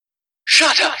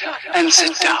Shut up and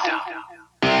sit down.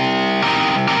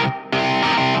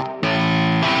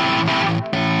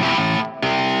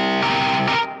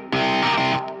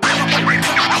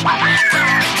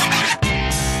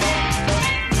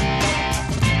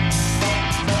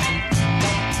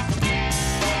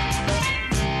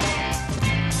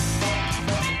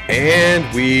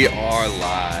 And we are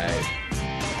live.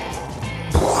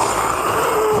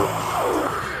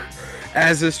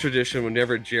 As is tradition,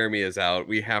 whenever Jeremy is out,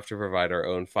 we have to provide our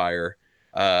own fire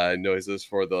noises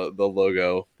for the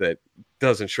logo that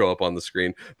doesn't show up on the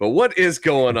screen. But what is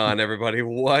going on, everybody?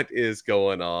 What is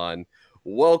going on?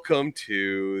 Welcome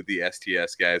to the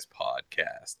STS Guys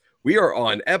podcast. We are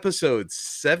on episode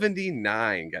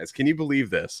 79, guys. Can you believe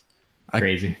this?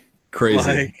 Crazy.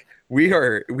 Like,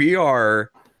 we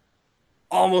are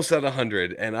almost at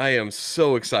 100, and I am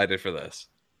so excited for this.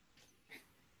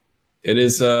 It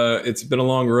is. It's been a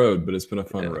long road, but it's been a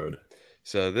fun road.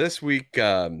 So this week,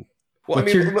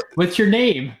 what's your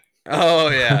name? Oh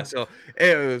yeah. So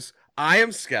I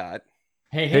am Scott.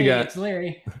 Hey guys, it's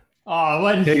Larry. Oh,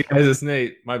 what? Hey guys, it's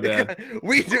Nate. My bad.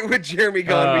 We do with Jeremy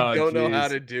gone. We don't know how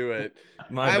to do it.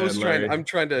 I'm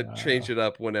trying to change it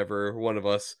up whenever one of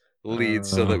us leads,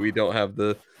 so that we don't have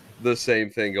the same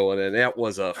thing going. And that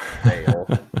was a fail.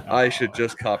 I should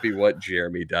just copy what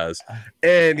Jeremy does.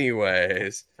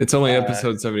 Anyways, it's only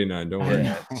episode 79. Don't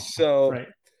worry. So, right.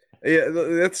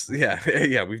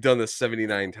 Yeah. We've done this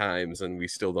 79 times and we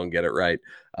still don't get it right.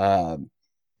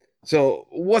 So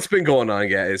what's been going on,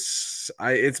 guys?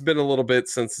 It's been a little bit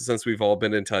since we've all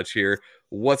been in touch here.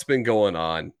 What's been going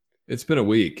on? It's been a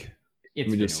week. Let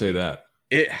me just say that.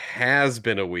 It has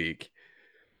been a week.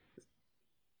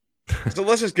 So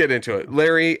let's just get into it.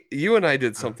 Larry, you and I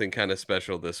did something kind of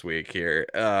special this week here.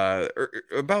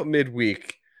 About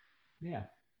midweek. Yeah.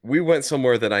 We went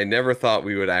somewhere that I never thought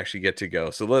we would actually get to go.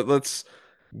 So let's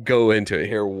go into it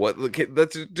here.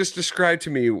 Let's just describe to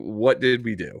me, what did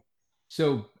we do?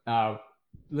 So,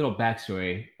 little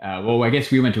backstory. Well, I guess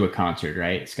we went to a concert,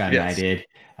 right? Scott and I did.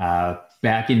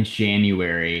 Back in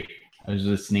January, I was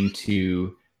listening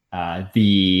to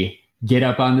the Get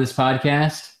Up on This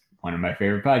podcast, one of my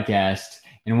favorite podcasts.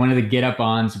 And one of the Get Up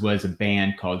Ons was a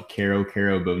band called Caro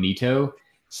Caro Bonito.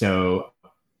 So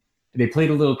they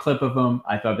played a little clip of them.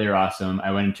 I thought they were awesome.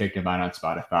 I went and checked them out on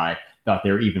Spotify. Thought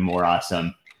they were even more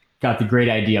awesome. Got the great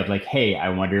idea of like, hey, I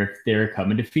wonder if they're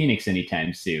coming to Phoenix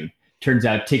anytime soon. Turns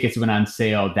out tickets went on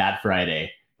sale that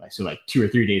Friday. So like 2 or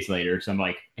 3 days later. So I'm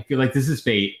like, I feel like this is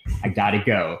fate. I got to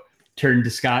go. Turned to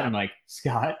Scott. I'm like,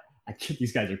 Scott,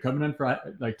 these guys are coming on Friday.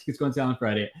 Like, tickets going on sale on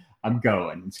Friday. I'm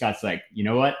going. And Scott's like, you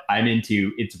know what? I'm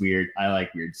into it's weird. I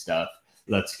like weird stuff.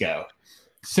 Let's go.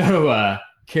 So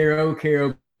Caro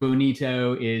Caro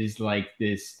Bonito is like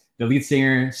this. The lead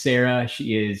singer, Sarah,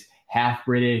 she is half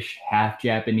British, half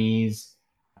Japanese.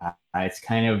 It's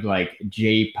kind of like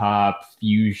J-pop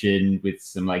fusion with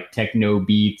some like techno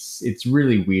beats. It's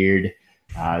really weird.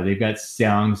 They've got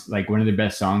songs, like one of their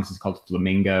best songs is called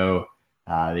Flamingo.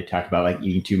 They talk about like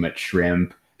eating too much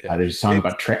shrimp. There's a song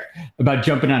about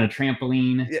jumping on a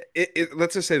trampoline. Yeah,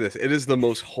 let's just say this: it is the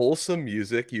most wholesome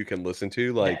music you can listen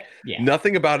to. Like, yeah.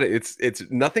 Nothing about it. It's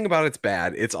nothing about it's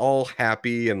bad. It's all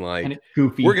happy and like and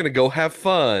goofy. We're gonna go have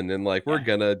fun and like we're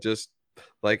gonna just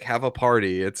like have a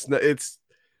party. It's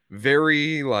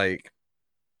very like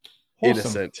wholesome.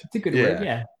 Innocent. It's a good word.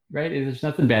 Yeah. Right. There's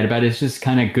nothing bad about it. It's just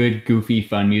kind of good, goofy,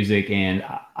 fun music, and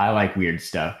I like weird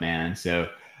stuff, man. So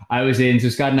I was in. So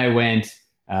Scott and I went.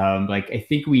 I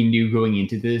think we knew going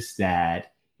into this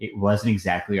that it wasn't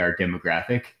exactly our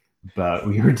demographic, but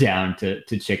we were down to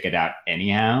check it out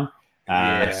anyhow.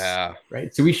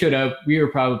 Right. So we showed up. We were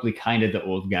probably kind of the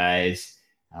old guys.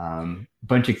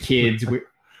 Bunch of kids.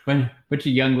 Bunch of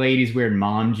young ladies wearing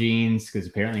mom jeans, because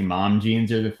apparently mom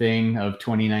jeans are the thing of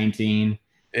 2019.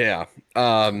 Yeah.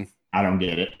 I don't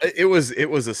get it. It was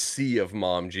a sea of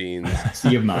mom jeans.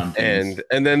 Sea of mom jeans.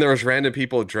 And then there was random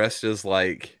people dressed as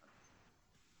like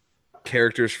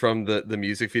characters from the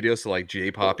music video, so like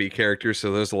J-poppy characters.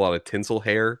 So there's a lot of tinsel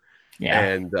hair. Yeah.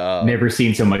 And never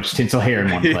seen so much tinsel hair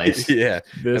in one place. Yeah.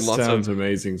 This sounds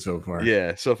amazing so far.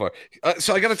 Yeah, so far.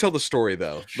 So I got to tell the story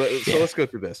though. So let's go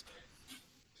through this.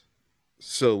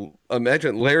 So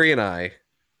imagine Larry and I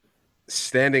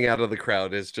standing out of the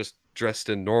crowd is just dressed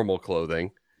in normal clothing.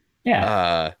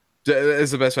 Yeah. Is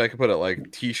the best way I could put it,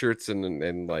 like t-shirts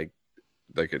and like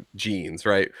jeans,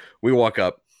 right? We walk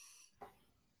up.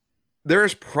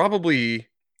 There's probably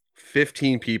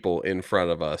 15 people in front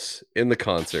of us in the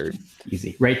concert.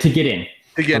 Easy. Right, to get in.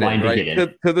 To get in, right?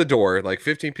 To the door, like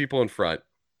 15 people in front.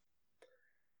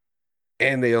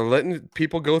 and they are letting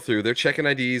people go through. They're checking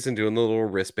IDs and doing the little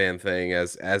wristband thing,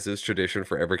 as is tradition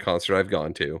for every concert I've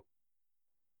gone to.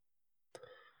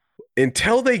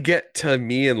 Until they get to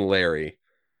me and Larry.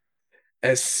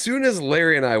 As soon as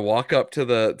Larry and I walk up to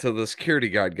the security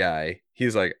guard guy,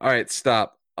 he's like, "All right,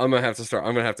 stop. I'm gonna have to start.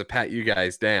 I'm gonna have to pat you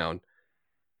guys down,"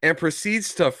 and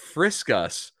proceeds to frisk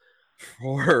us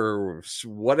for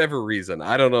whatever reason.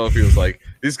 I don't know if he was like,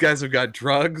 "These guys have got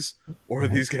drugs" or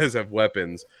 "These guys have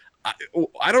weapons."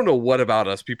 I don't know what about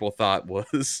us people thought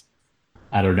was.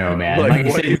 I don't know, man. Like, Like I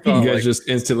what said, do you thought? You guys Like, just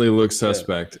instantly look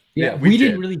suspect. yeah, we we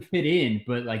didn't did. really fit in,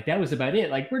 but like that was about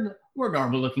it. Like we're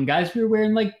normal looking guys. We were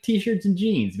wearing like t-shirts and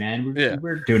jeans, man. We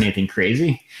weren't doing anything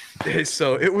crazy.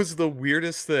 So it was the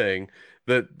weirdest thing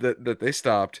that they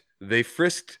stopped. They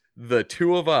frisked the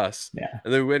two of us, Yeah.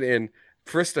 and they went in,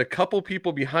 frisked a couple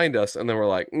people behind us, and then we're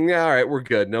like, all right, we're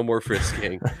good. No more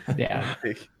frisking. Yeah.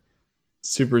 Like,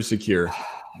 Super secure.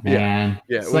 Man.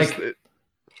 yeah,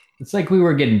 It's like we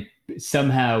were getting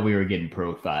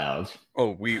profiled.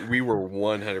 oh, we were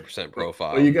 100%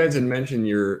 profile. Well, you guys had mentioned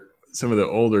some of the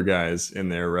older guys in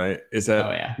there, right? Is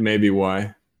that maybe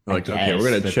why? Like, okay,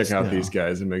 we're gonna check out these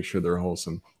guys and make sure they're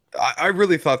wholesome. I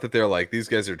really thought that they're like, these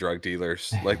guys are drug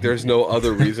dealers. Like, there's no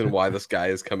other reason why this guy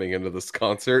is coming into this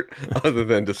concert other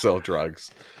than to sell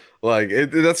drugs. Like,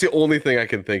 that's the only thing I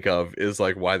can think of is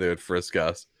like why they would frisk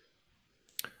us.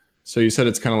 So you said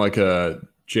it's kind of like a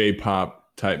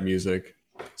J-pop type music.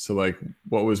 So like,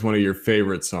 what was one of your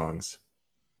favorite songs?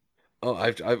 Oh,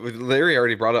 Larry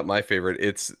already brought up my favorite.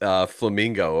 It's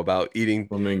Flamingo, about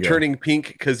turning pink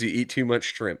because you eat too much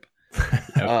shrimp.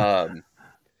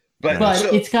 But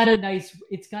it's got a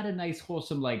nice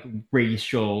wholesome like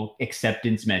racial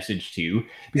acceptance message too,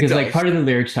 because like part of the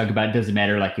lyrics talk about it doesn't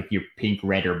matter like if you're pink,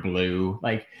 red, or blue.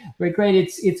 Like right,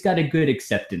 it's got a good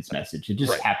acceptance message. It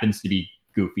just happens to be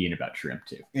goofy and about shrimp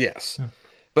too. Yes.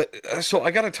 But so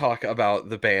I got to talk about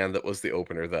the band that was the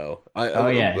opener, though.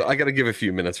 I got to give a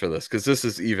few minutes for this because this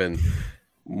is even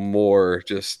more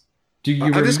just.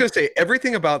 I'm just gonna say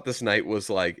everything about this night was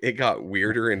like it got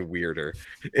weirder and weirder.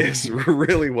 It's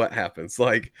really what happens.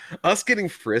 Like us getting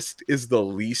frisked is the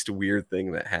least weird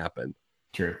thing that happened.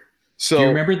 True. So do you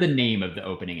remember the name of the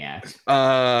opening act?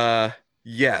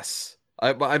 Yes.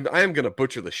 I am gonna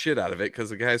butcher the shit out of it because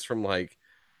the guy's from like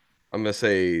I'm gonna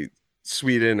say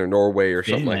Sweden or Norway or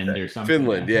something like that. Or something,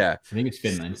 Finland, yeah. I think it's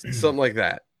Finland. Something like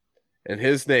that. And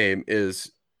his name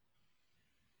is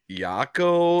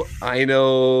Jaakko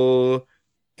Aino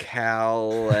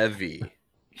Kalevi.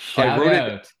 Shout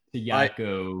out to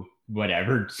Jaakko,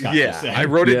 whatever. Scott I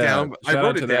wrote it down. I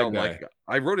wrote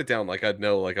it down like I'd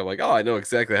know. Like I'm like, oh, I know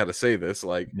exactly how to say this.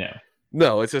 Like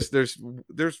no, it's just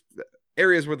there's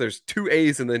areas where there's 2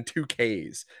 A's and then 2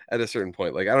 K's at a certain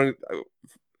point. Like I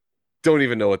don't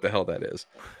even know what the hell that is.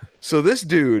 So this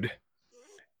dude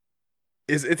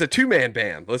it's a 2-man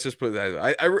band. Let's just put it that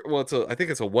way. I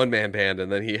think it's a 1-man band,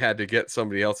 and then he had to get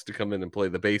somebody else to come in and play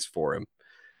the bass for him.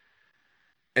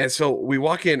 And so we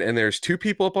walk in, and there's 2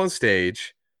 people up on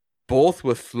stage, both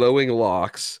with flowing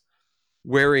locks,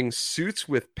 wearing suits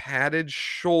with padded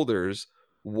shoulders.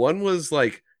 One was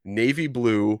like navy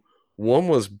blue, one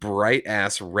was bright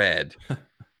ass red.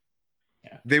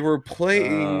 They were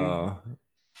playing.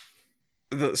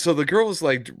 So the girl was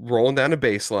like rolling down a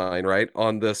bass line, right,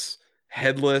 on this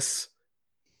headless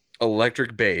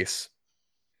electric bass.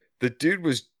 The dude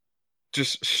was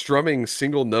just strumming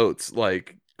single notes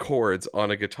like chords on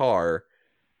a guitar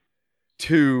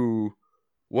to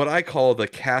what I call the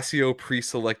Casio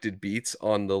pre-selected beats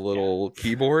on the little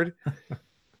keyboard.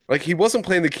 Like he wasn't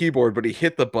playing the keyboard, but he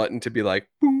hit the button to be like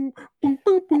boom, boom,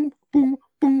 boom, boom, boom,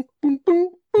 boom, boom,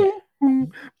 boom,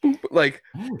 boom. Like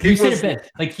you said it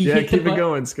best. Like he hit keep it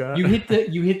going, Scott. He hit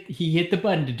the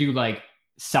button to do like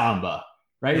samba,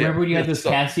 right? Remember when you had those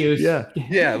Casios?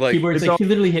 Yeah, like keyboards. Like he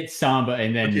literally hit samba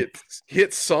and then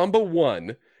hit samba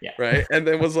 1, right, and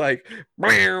then was like,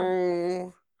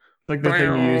 like the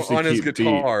thing you used to on his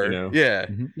guitar, beat, you know?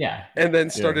 Yeah, and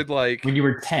then started like when you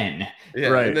were 10,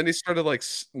 right, and then he started like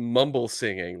mumble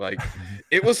singing, like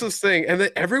it was this thing, and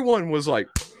then everyone was like,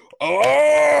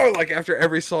 oh, like after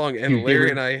every song, and dude,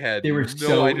 Larry and I had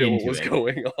no idea what was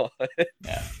going on.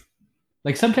 Yeah.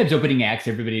 Like sometimes opening acts,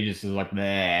 everybody just is like, nah,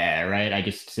 right? I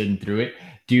just sitting through it.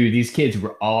 Dude, these kids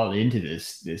were all into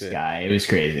this guy. It was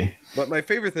crazy. But my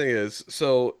favorite thing is,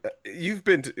 so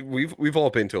we've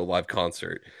all been to a live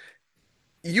concert.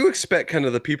 You expect kind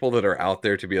of the people that are out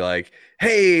there to be like,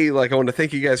 hey, like I want to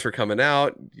thank you guys for coming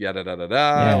out, yada da da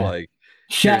da, like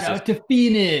shout out to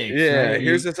Phoenix. Yeah, right?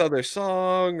 Here's this other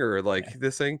song or like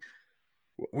this thing.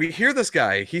 We hear this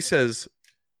guy, he says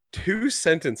 2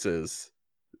 sentences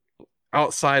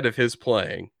outside of his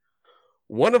playing.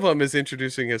 One of them is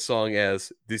introducing his song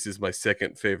as, "This is my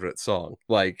second favorite song."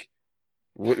 Like,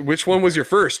 which one was your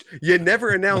first? You never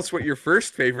announced what your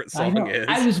first favorite song is.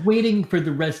 I was waiting for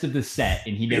the rest of the set,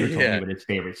 and he never told me what his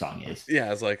favorite song is. Yeah, I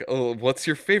was like, "Oh, what's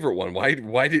your favorite one?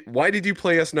 Why did you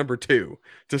play us number 2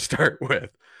 to start with?"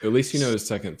 At least you know his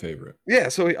second favorite. Yeah,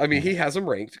 so I mean, he has them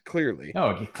ranked clearly.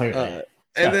 Oh, clearly.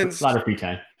 And then a lot of free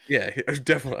time. Yeah,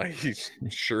 definitely, he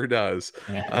sure does.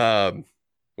 Yeah.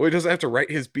 Well, he doesn't have to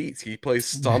write his beats. He plays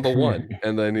Samba 1,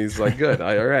 and then he's like, "Good,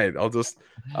 all right.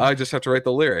 I just have to write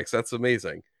the lyrics." That's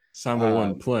amazing. Samba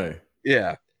 1, play.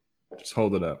 Yeah, just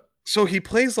hold it up. So he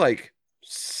plays like,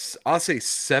 I'll say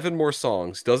 7 more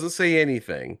songs. Doesn't say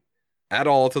anything at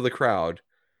all to the crowd.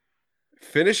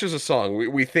 Finishes a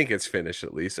song. We think it's finished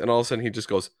at least, and all of a sudden he just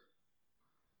goes,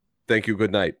 "Thank you,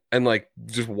 good night," and like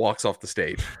just walks off the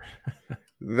stage.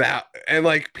 And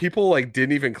like people like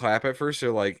didn't even clap at first.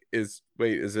 They're like, is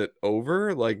it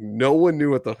over? Like no one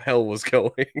knew what the hell was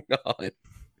going on.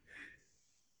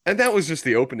 And that was just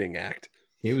the opening act.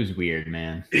 It was weird,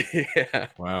 man. Yeah.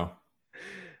 Wow.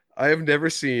 I have never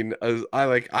seen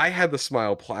I had the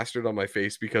smile plastered on my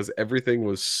face because everything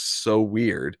was so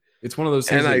weird. It's one of those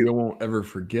things that you won't ever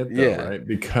forget though, right?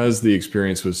 Because the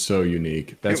experience was so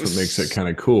unique. That's what makes it kind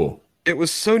of cool. It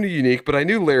was so unique, but I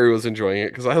knew Larry was enjoying it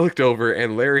because I looked over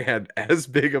and Larry had as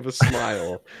big of a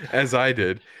smile as I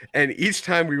did. And each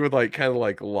time we would like kind of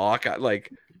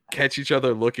like catch each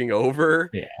other looking over,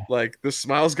 like the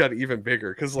smiles got even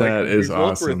bigger because like that is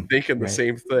awesome. We're thinking the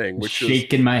same thing, which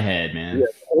shaking my head, man. Yeah,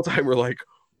 the whole time we're like,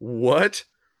 what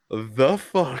the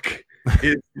fuck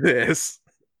is this?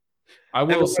 I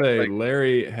will say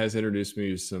Larry has introduced me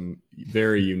to some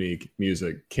very unique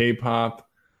music. K-pop,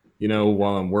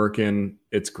 while I'm working,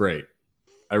 it's great.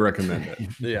 I recommend it.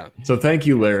 Yeah. So thank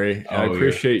you, Larry. I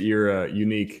appreciate your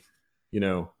unique,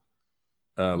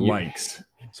 likes.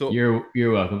 So you're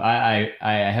welcome. I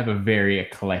have a very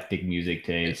eclectic music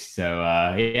taste.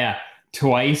 So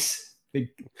Twice, the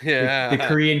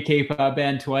Korean K-pop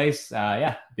band Twice.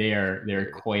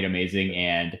 They're quite amazing,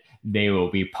 and they will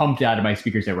be pumped out of my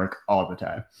speakers at work all the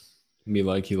time. Me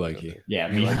likey. Yeah,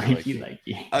 me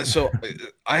likey. So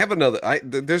I have another.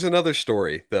 There's another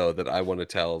story though that I want to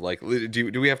tell. Like,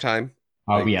 do we have time?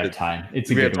 Oh, we have time. It's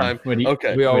a good one.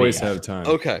 Okay, we always have time.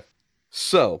 Okay,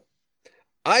 so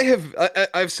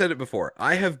I've said it before.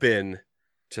 I have been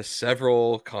to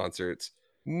several concerts,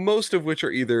 most of which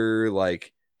are either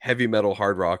like heavy metal,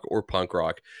 hard rock, or punk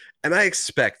rock, and I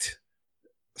expect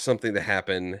something to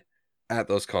happen at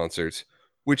those concerts,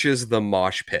 which is the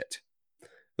mosh pit.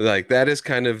 Like that is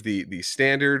kind of the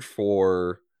standard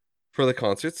for the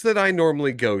concerts that I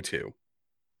normally go to.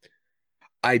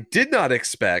 I did not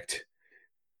expect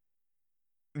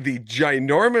the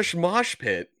ginormous mosh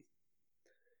pit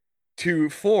to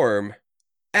form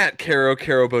at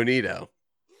Caro Bonito.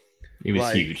 It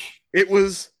was huge. It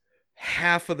was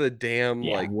half of the damn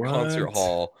concert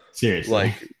hall.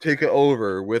 Seriously. Take it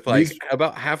over with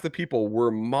about half the people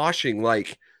were moshing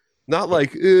not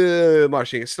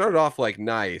moshing. It started off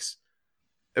nice,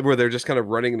 where they're just kind of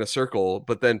running in a circle,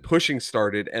 but then pushing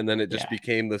started, and then it just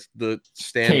became the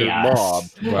standard mob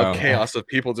of chaos of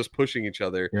people just pushing each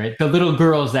other. Right, the little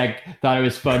girls that thought it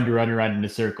was fun to run around in a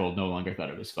circle no longer thought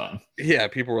it was fun. Yeah,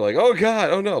 people were like, "Oh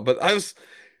God, oh no!" But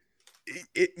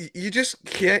you just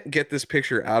can't get this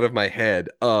picture out of my head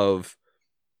of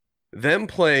them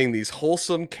playing these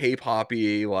wholesome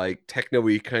K-poppy,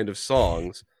 techno-y kind of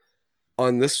songs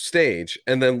on this stage,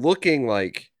 and then looking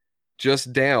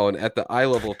just down at the eye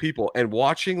level of people and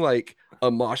watching a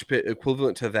mosh pit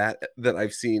equivalent to that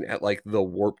I've seen at the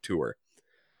Warped Tour.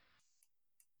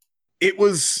 It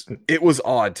was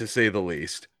odd, to say the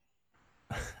least.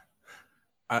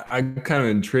 I'm kind of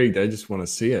intrigued. I just want to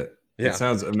see it. Yeah. It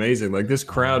sounds amazing. This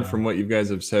crowd, from what you guys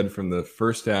have said from the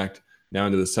first act now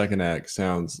into the second act,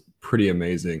 sounds pretty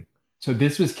amazing. So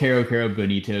this was Caro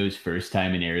Bonito's first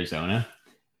time in Arizona.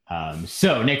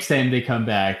 So next time they come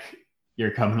back,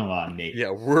 you're coming along, Nate.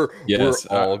 Yeah, we're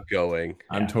all going.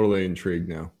 I'm totally intrigued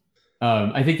now.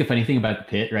 I think the funny thing about the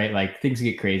pit, right? Things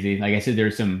get crazy. Like I said,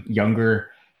 there's some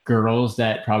younger girls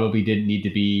that probably didn't need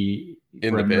to be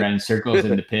running around in circles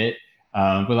in the pit.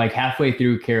 But halfway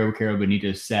through Caro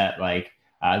Bonito's set,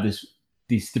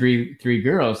 these three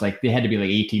girls, they had to be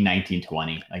 18, 19,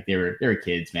 20. They were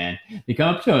kids, man. They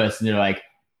come up to us and they're like,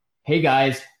 "Hey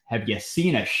guys, have you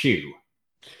seen a shoe?"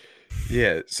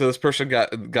 Yeah, so this person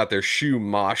got their shoe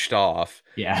moshed off.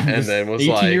 Yeah, and then was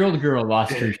 18-year-old girl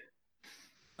lost her.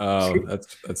 Oh,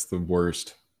 that's the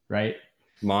worst, right?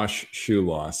 Mosh shoe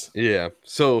loss. Yeah,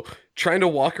 so trying to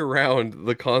walk around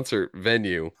the concert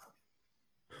venue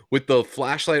with the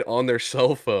flashlight on their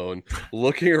cell phone,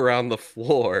 looking around the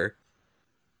floor,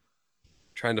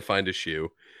 trying to find a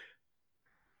shoe.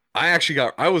 I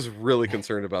was really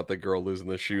concerned about the girl losing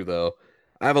the shoe though.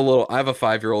 I have a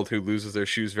 5-year-old who loses their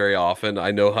shoes very often. I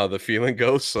know how the feeling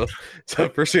goes. So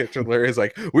first answer Larry is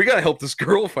like, we gotta help this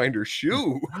girl find her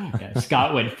shoe. Yeah,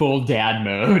 Scott went full dad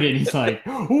mode and he's like,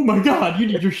 oh my God, you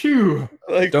need your shoe.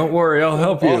 Like, don't worry, I'll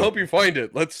help you. I'll help you find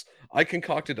it. I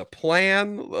concocted a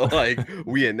plan. Like,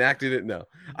 we enacted it. No,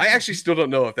 I actually still don't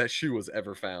know if that shoe was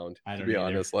ever found, to be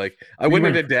honest. Like, I went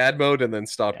into dad mode and then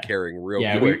stopped caring real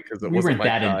quick because it wasn't my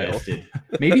style. Invested.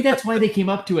 Maybe that's why they came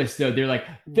up to us, though. They're like,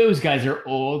 those guys are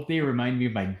old. They remind me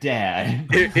of my dad.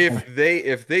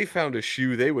 If they found a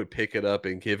shoe, they would pick it up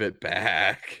and give it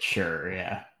back. Sure,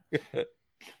 yeah.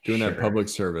 Doing that public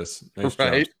service. Nice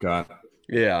job, Scott.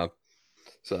 Yeah.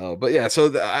 So, but yeah,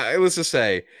 so I was to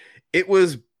say, it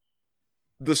was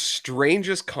the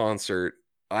strangest concert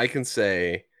I can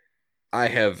say I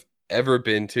have ever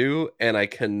been to, and I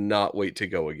cannot wait to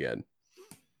go again.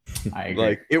 I agree.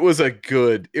 Like, it was a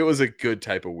good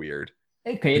type of weird.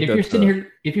 Okay, and if you're sitting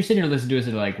here listening to us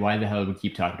and like, why the hell do we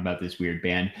keep talking about this weird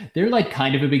band? They're like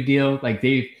kind of a big deal. Like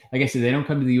like I said, they don't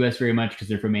come to the US very much because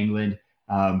they're from England.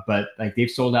 But like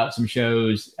they've sold out some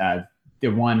shows. The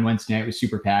one Wednesday night was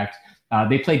super packed.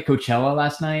 They played Coachella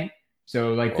last night.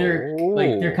 So like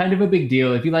they're kind of a big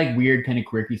deal. If you like weird kind of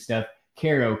quirky stuff,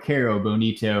 Caro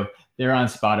Bonito, they're on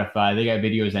Spotify. They got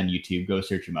videos on YouTube. Go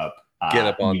search them up. Get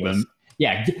up on this.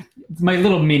 Yeah, my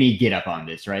little mini get up on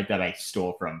this, right? That I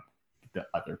stole from the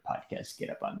other podcast. Get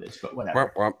up on this, but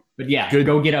whatever. But yeah,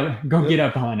 go get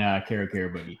up on Caro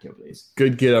Bonito, please.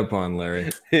 Good get up on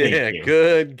Larry. Yeah,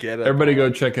 good get up. Everybody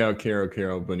go check out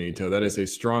Caro Bonito. That is a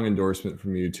strong endorsement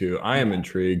from you too. I am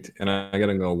intrigued, and I got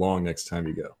to go along next time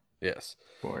you go. Yes,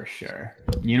 for sure.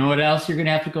 You know what else you're gonna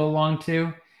have to go along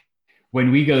to? When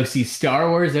we go see Star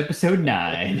Wars Episode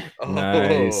 9. Oh,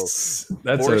 nice.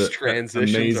 That's an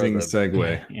amazing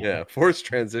segue. Yeah, forced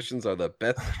transitions are the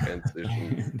best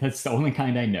transitions. That's the only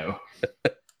kind I know.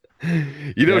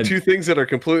 You know, two things that are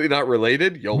completely not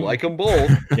related. You'll like them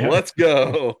both. Yep. Let's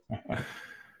go.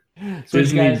 So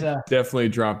Disney guys, definitely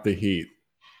dropped the heat.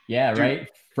 Yeah, right.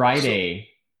 Friday.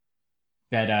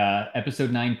 That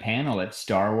Episode 9 panel at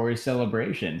Star Wars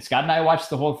Celebration. Scott and I watched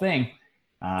the whole thing.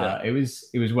 It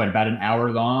was what, about an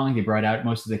hour long. They brought out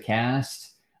most of the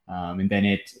cast, and then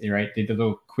did a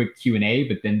little quick Q&A,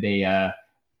 but then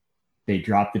they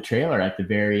dropped the trailer at the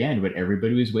very end, what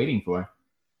everybody was waiting for.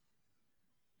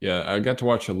 Yeah, I got to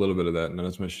watch a little bit of that, not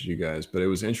as much as you guys, but it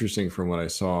was interesting from what I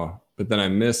saw. But then I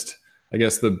missed, I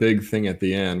guess, the big thing at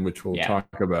the end, which we'll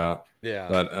talk about. Yeah.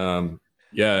 But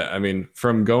yeah, I mean,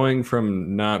 from going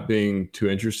from not being too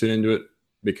interested into it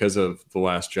because of The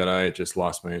Last Jedi, it just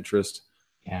lost my interest.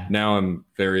 Yeah. Now I'm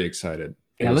very excited.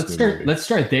 Yeah, let's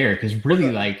start there, because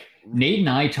really, like, Nate and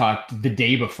I talked the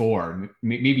day before,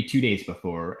 maybe 2 days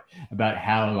before, about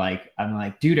how, like, I'm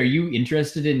like, dude, are you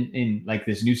interested in like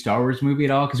this new Star Wars movie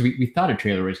at all? Because we thought a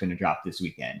trailer was going to drop this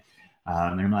weekend,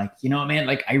 and I'm like, you know, man,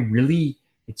 like,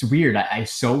 it's weird. I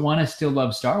so want to still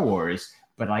love Star Wars,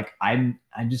 but like I'm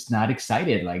just not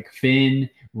excited. Like Finn,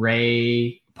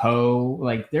 Rey, Poe,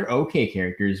 like they're okay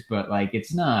characters, but like it's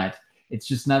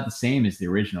just not the same as the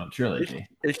original trilogy.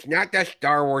 It's not the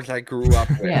Star Wars I grew up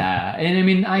with. Yeah, and I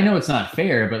mean, I know it's not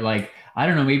fair, but like I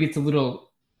don't know, maybe it's a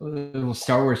little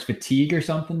Star Wars fatigue or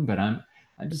something. But I'm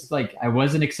just like, I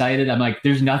wasn't excited. I'm like,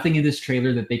 there's nothing in this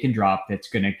trailer that they can drop that's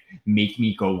gonna make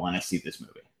me go want to see this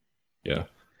movie. Yeah.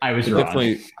 I was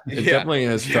wrong. Definitely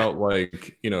has felt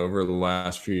like, you know, over the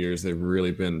last few years, they've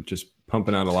really been just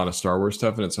pumping out a lot of Star Wars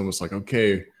stuff. And it's almost like,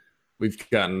 okay, we've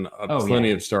gotten plenty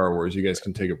of Star Wars. You guys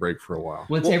can take a break for a while.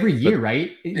 Well, it's every year,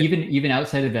 right? Even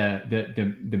outside of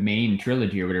the main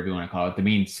trilogy or whatever you want to call it, the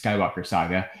main Skywalker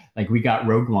saga, like we got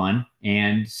Rogue One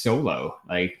and Solo.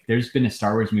 Like there's been a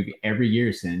Star Wars movie every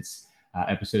year since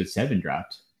Episode 7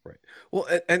 dropped. Right. Well,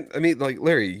 and I mean, like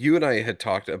Larry, you and I had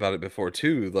talked about it before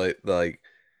too. Like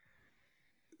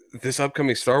this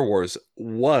upcoming Star Wars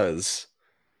was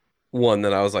one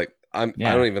that I was like, I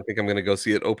don't even think I'm going to go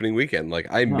see it opening weekend. Like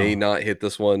I may not hit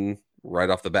this one right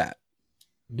off the bat.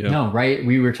 Yeah. No, right.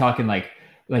 We were talking like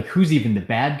who's even the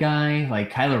bad guy?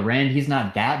 Like Kylo Ren, he's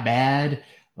not that bad.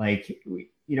 Like,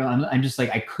 you know, I'm just like,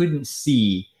 I couldn't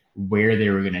see where they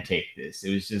were going to take this.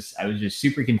 I was just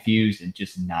super confused and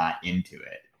just not into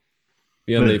it.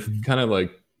 Yeah. But they've kind of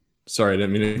like, sorry, I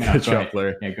didn't mean to cut you off,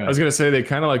 Larry. Yeah, I was going to say they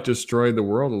kind of like destroyed the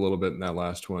world a little bit in that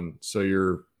last one. So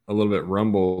you're a little bit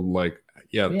rumbled, like,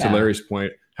 to Larry's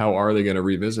point, how are they going to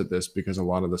revisit this? Because a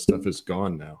lot of the stuff is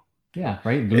gone now. Yeah,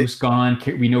 right. Luke's gone.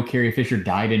 We know Carrie Fisher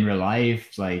died in real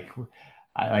life. Like,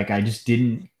 I just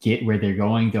didn't get where they're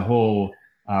going. The whole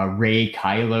Rey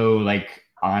Kylo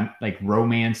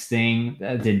romance thing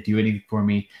that didn't do anything for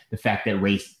me. The fact that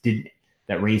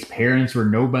Rey's parents were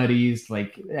nobodies.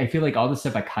 Like I feel like all the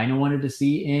stuff I kind of wanted to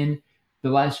see in The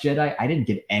Last Jedi, I didn't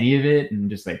get any of it, and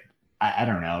just like I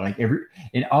don't know, like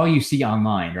and all you see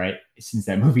online, right, since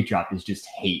that movie dropped is just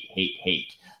hate, hate,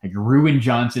 hate. Like Ruin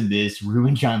Johnson this,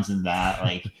 Ruin Johnson that.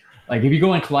 Like if you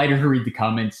go on Collider to read the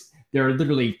comments, there are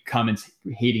literally comments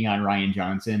hating on Ryan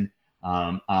Johnson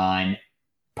on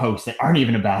posts that aren't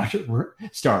even about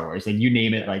Star Wars. Like you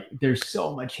name it, like there's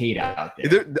so much hate out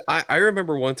there. I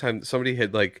remember one time somebody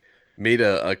had like made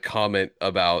a comment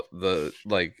about the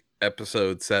like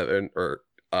episode 7 or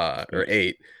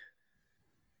 8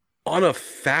 on a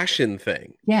fashion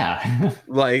thing. Yeah.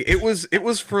 Like it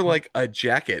was for like a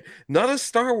jacket, not a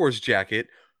Star Wars jacket.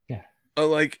 Yeah.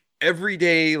 Like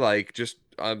everyday, like just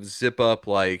zip up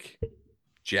like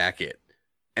jacket.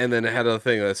 And then it had a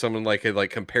thing that someone like had like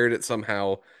compared it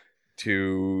somehow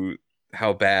to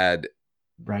how bad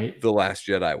right The Last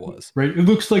Jedi was. Right. It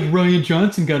looks like Ryan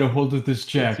Johnson got a hold of this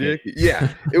jacket.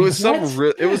 Yeah. It was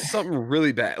something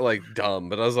really bad, like dumb.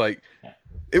 But I was like,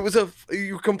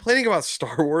 you're complaining about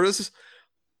Star Wars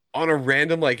on a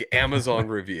random like Amazon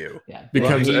review. Yeah.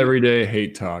 Becomes everyday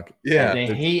hate talk. Yeah.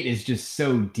 The hate is just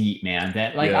so deep, man,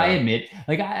 that like I admit,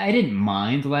 like I didn't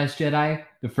mind The Last Jedi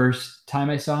the first time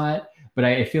I saw it, but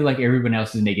I feel like everyone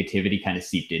else's negativity kind of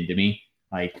seeped into me.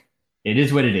 Like it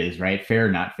is what it is, right? Fair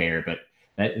or not fair, but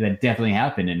that definitely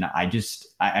happened. And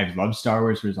I've loved Star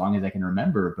Wars for as long as I can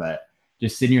remember, but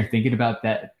just sitting here thinking about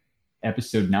that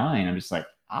episode 9, I'm just like,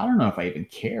 I don't know if I even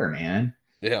care, man.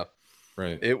 Yeah.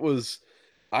 Right. It was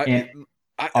I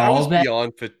was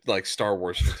beyond like Star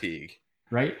Wars fatigue.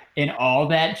 Right. And all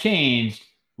that changed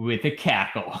with a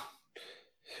cackle.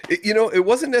 It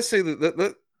wasn't necessarily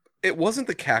it wasn't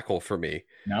the cackle for me.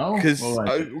 No,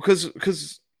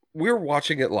 because we were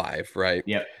watching it live, right?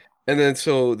 Yep. And then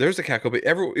so there's a cackle, but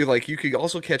you could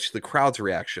also catch the crowd's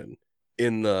reaction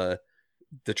in the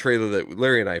trailer that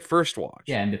Larry and I first watched.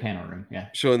 Yeah, in the panel room. Yeah.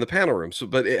 So in the panel room,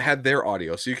 but it had their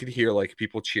audio, so you could hear like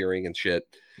people cheering and shit.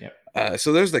 Yep.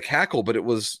 So there's the cackle, but it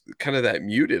was kind of that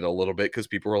muted a little bit because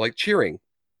people were like cheering.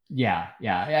 Yeah.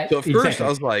 So at first I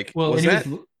was like, well, was that?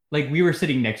 Like we were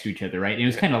sitting next to each other, right? And it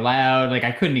was kind of loud. Like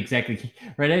I couldn't exactly,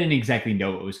 right? I didn't exactly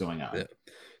know what was going on. Yeah.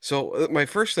 So my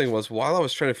first thing was, while I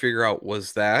was trying to figure out,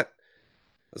 was that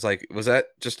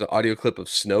just an audio clip of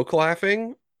Snoke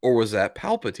laughing, or was that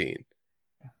Palpatine?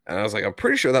 And I was like, I'm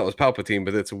pretty sure that was Palpatine,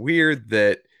 but it's weird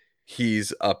that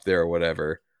he's up there or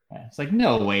whatever. It's like,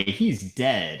 no way, he's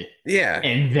dead. Yeah.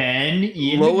 And then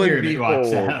Ian McDiarmid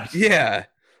walks out. Yeah.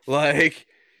 Like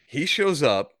he shows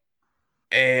up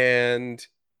and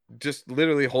just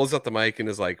literally holds up the mic and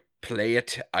is like, play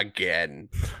it again,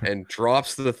 and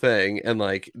drops the thing, and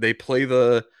like they play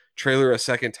the trailer a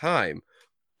second time,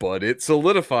 but it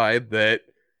solidified that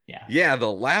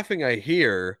the laughing I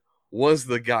hear was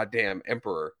the goddamn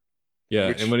Emperor. Yeah,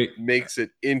 which and when makes it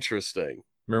interesting.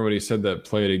 Remember when he said that,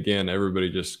 play it again,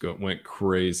 everybody just went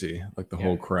crazy, like the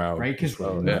whole crowd. Right, because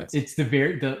it's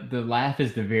the laugh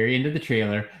is the very end of the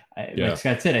trailer. Like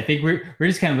Scott said, I think we're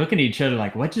just kind of looking at each other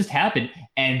like, what just happened?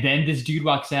 And then this dude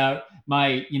walks out.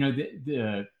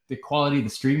 The quality of the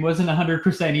stream wasn't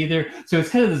 100% either, so it's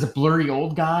kind of this blurry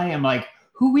old guy. I'm like,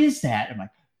 who is that? I'm like,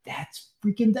 that's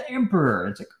freaking the Emperor.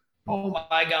 It's like, oh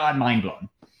my god, mind blown.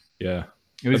 Yeah,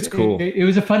 that's cool. It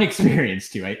was a fun experience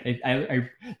too. I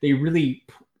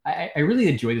really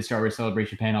enjoy the Star Wars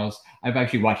Celebration panels. I've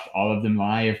actually watched all of them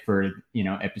live for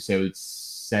episodes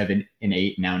 7 and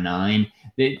 8, now 9.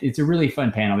 It's a really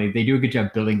fun panel. They do a good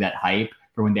job building that hype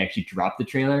for when they actually drop the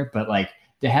trailer. But like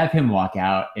to have him walk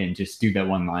out and just do that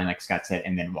one line, like Scott said,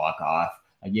 and then walk off,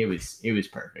 like it was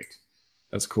perfect.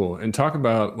 That's cool. And talk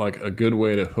about like a good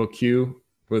way to hook you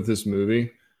with this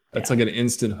movie. That's like an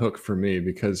instant hook for me,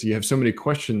 because you have so many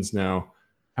questions now.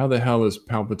 How the hell is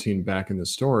Palpatine back in the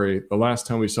story? The last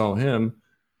time we saw him,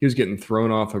 he was getting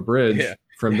thrown off a bridge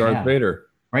from Darth Vader.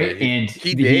 Right. And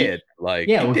he did.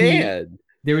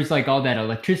 There was like all that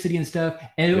electricity and stuff.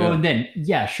 And then,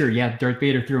 Darth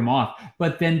Vader threw him off.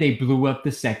 But then they blew up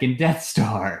the second Death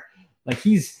Star. Like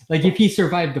if he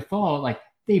survived the fall, like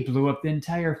they blew up the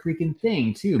entire freaking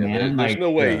thing too, man. There's no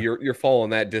way you're falling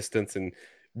that distance and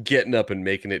getting up and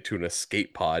making it to an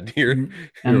escape pod.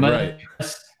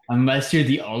 Unless you're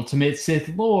the ultimate Sith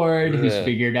Lord who's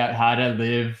figured out how to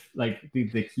live like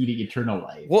the key to eternal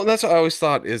life. Well, that's what I always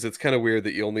thought, is it's kind of weird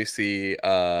that you only see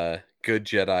good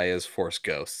Jedi as Force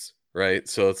ghosts, right?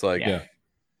 So it's like,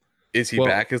 Is he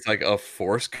back as like a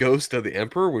Force ghost of the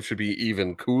Emperor, which would be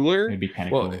even cooler? It'd be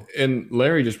kind of cool. And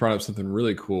Larry just brought up something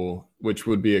really cool, which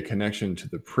would be a connection to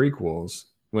the prequels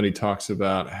when he talks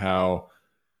about how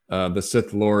the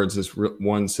Sith Lords,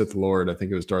 one Sith Lord, I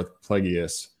think it was Darth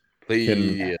Plagueis.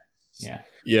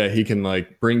 Yeah, he can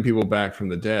like bring people back from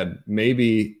the dead.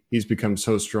 Maybe he's become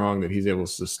so strong that he's able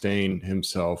to sustain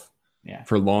himself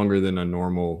for longer than a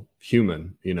normal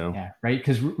human, you know? Yeah, right.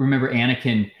 Because remember,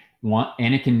 Anakin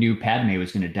knew Padme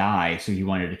was going to die, so he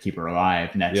wanted to keep her alive,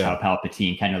 and that's how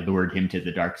Palpatine kind of lured him to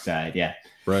the dark side. Yeah,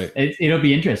 right. It'll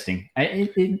be interesting.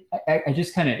 It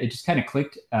just kind of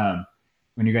clicked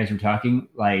when you guys were talking.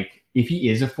 Like, if he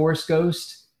is a Force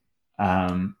ghost,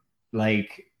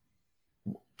 like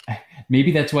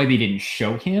maybe that's why they didn't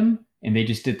show him, and they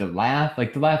just did the laugh.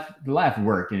 Like the laugh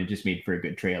worked, and it just made for a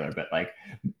good trailer. But like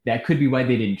that could be why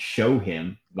they didn't show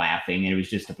him laughing, and it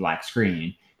was just a black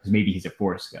screen. Because maybe he's a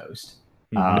Force ghost.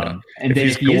 And if then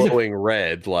he's glowing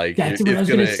red, like that's what I was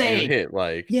going to say. Hit,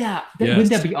 like, wouldn't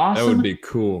that be awesome? That would be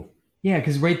cool. Yeah,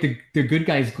 because the good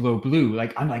guys glow blue.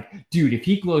 Like I'm like, dude, if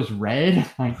he glows red,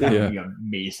 like that would be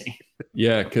amazing.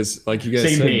 Yeah, because like you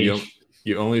guys said,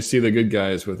 you only see the good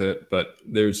guys with it, but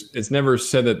it's never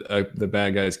said that the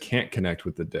bad guys can't connect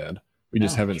with the dead. We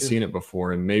just haven't seen it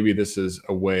before, and maybe this is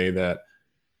a way that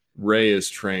Rey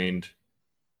is trained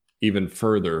even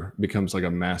further, becomes like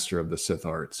a master of the Sith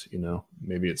arts, you know?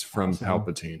 Maybe it's from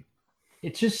Palpatine.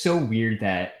 It's just so weird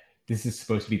that this is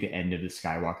supposed to be the end of the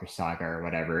Skywalker saga or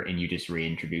whatever, and you just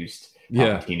reintroduced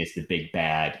Palpatine as the big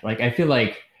bad. Like, I feel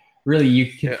like really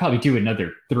you could probably do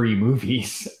another 3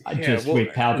 movies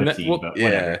with Palpatine, but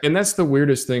whatever. And that's the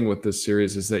weirdest thing with this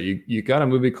series is that you got a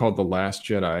movie called The Last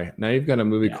Jedi. Now you've got a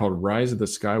movie called Rise of the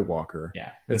Skywalker.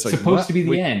 Yeah. It's like, supposed to be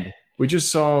the end. We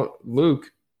just saw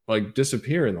Luke like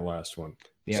disappear in the last one.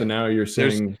 So now you're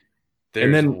saying there's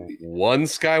and then one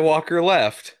Skywalker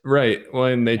left. Right. Well,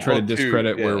 and they try to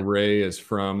discredit where Rey is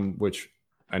from, which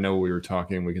I know we were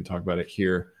talking, we can talk about it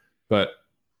here. But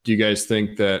do you guys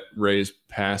think that Rey's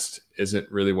past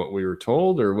isn't really what we were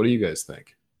told, or what do you guys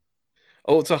think?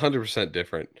 Oh, it's 100%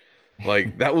 different.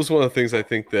 Like that was one of the things I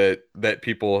think that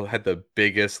people had the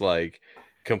biggest like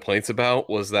complaints about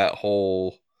was that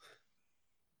whole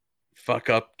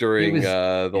fuck up during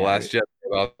the Last Jedi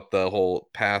about the whole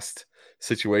past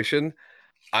situation.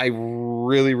 I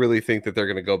really think that they're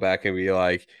going to go back and be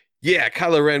like, yeah,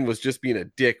 Kylo Ren was just being a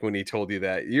dick when he told you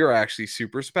that you're actually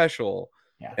super special.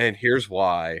 Yeah. And here's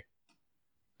why.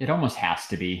 It almost has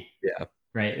to be. Yeah.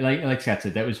 Right. Like Scott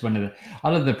said, that was one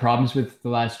of the problems with The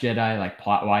Last Jedi, like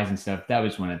plot wise and stuff. That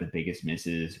was one of the biggest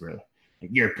misses where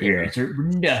like, your parents are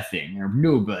nothing or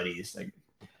nobody's like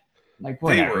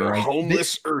whatever. They were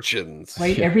homeless urchins.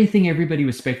 Right. Everything everybody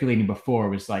was speculating before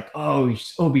was like, oh,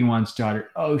 she's Obi-Wan's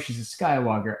daughter. Oh, she's a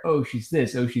Skywalker. Oh, she's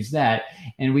this. Oh, she's that.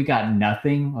 And we got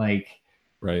nothing. Like,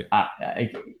 right.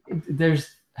 I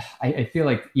feel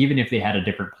like even if they had a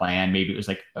different plan, maybe it was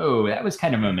like, oh, that was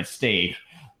kind of a mistake.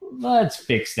 Let's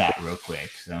fix that real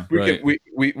quick. So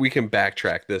we can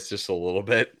backtrack this just a little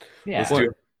bit. Yeah. Let's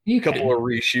do a couple of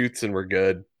reshoots and we're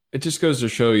good. It just goes to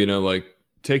show, you know, like,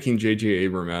 taking J.J.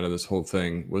 Abrams out of this whole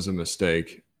thing was a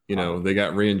mistake. You know, they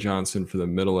got Rian Johnson for the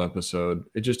middle episode.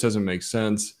 It just doesn't make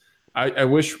sense. I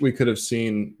wish we could have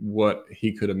seen what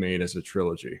he could have made as a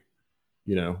trilogy,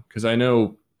 you know, because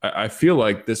I feel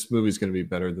like this movie is going to be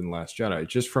better than Last Jedi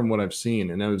just from what I've seen.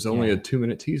 And it was only a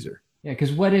 2-minute teaser. Yeah,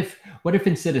 because what if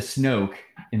instead of Snoke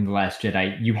in The Last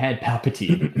Jedi, you had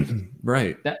Palpatine?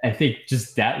 Right. I think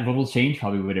just that little change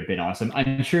probably would have been awesome.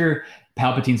 I'm sure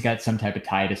Palpatine's got some type of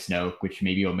tie to Snoke, which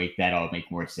maybe will make that all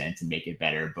make more sense and make it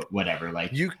better. But whatever,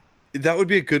 like that would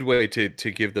be a good way to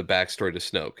give the backstory to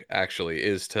Snoke. Actually,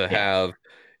 is to have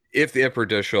if the Emperor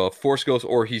does show up, Force Ghost,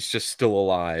 or he's just still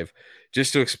alive,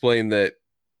 just to explain that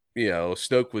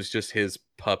Snoke was just his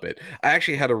puppet. I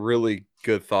actually had a really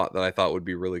good thought that I thought would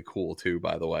be really cool too.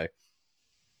 By the way,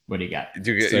 what do you got?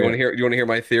 You want to hear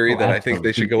my theory that I think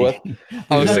they should go with?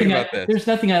 I was thinking about this. There's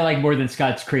nothing I like more than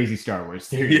Scott's crazy Star Wars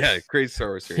theories. Yeah, crazy Star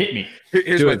Wars theory. Hit me.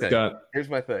 Here's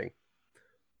my thing.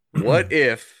 What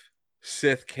if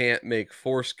Sith can't make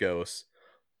Force ghosts,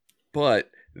 but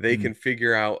they can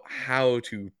figure out how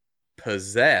to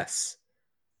possess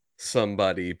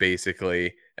somebody,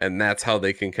 basically, and that's how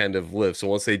they can kind of live. So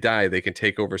once they die, they can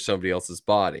take over somebody else's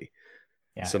body.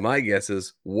 Yeah. So my guess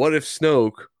is, what if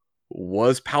Snoke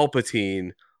was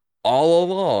Palpatine all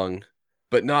along,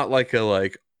 but not like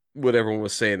what everyone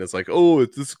was saying? It's like, oh,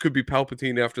 this could be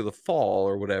Palpatine after the fall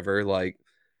or whatever. Like,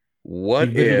 what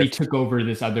if he took over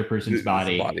this other person's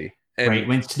body right.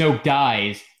 When Snoke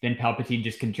dies, then Palpatine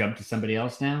just can jump to somebody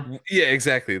else now. Yeah,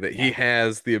 exactly. That he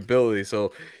has the ability.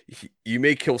 So you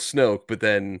may kill Snoke, but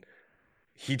then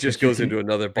he just goes into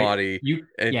another body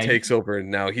and takes over. And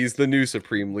now he's the new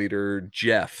Supreme Leader,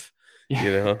 Jeff. You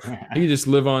know, he could just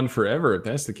live on forever if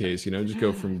that's the case. You know, just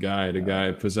go from guy to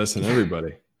guy, possessing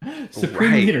everybody.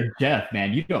 Supreme Leader Jeff,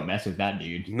 man, you don't mess with that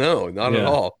dude. No, not at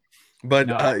all. But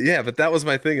but that was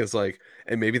my thing. Is like,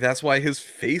 and maybe that's why his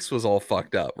face was all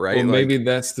fucked up, right? Well, maybe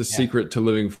that's the secret to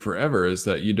living forever, is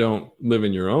that you don't live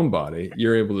in your own body.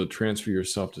 You're able to transfer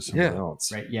yourself to someone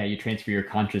else. Right. Yeah, you transfer your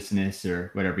consciousness or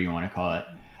whatever you want to call it.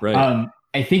 Right.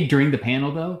 I think during the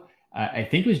panel, though, I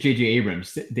think it was J.J.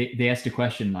 Abrams. They asked a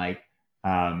question like,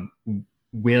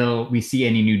 will we see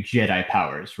any new Jedi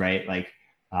powers, right? Like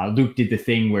Luke did the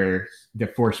thing where the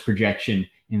force projection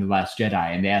in The Last Jedi,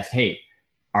 and they asked, hey,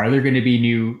 are there going to be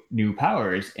new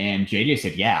powers? And JJ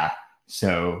said, yeah.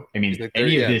 So, I mean,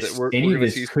 any of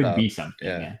this could be something.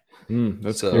 Yeah.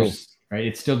 That's cool. Right.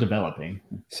 It's still developing.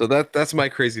 So that's my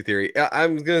crazy theory.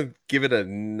 I'm going to give it a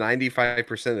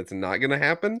 95%. It's not going to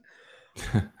happen.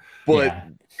 But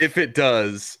if it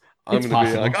does, I'm going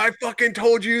to be like, I fucking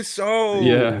told you so.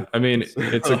 Yeah. I mean,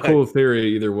 it's a cool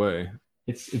theory either way.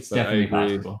 It's definitely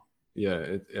possible.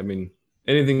 Yeah. I mean,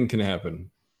 anything can happen.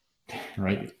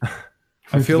 Right.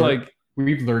 I feel like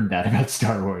we've learned that about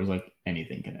Star Wars. Like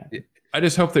anything can happen. I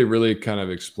just hope they really kind of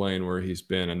explain where he's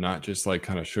been and not just like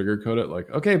kind of sugarcoat it. Like,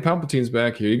 okay, Palpatine's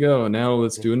back. Here you go. And now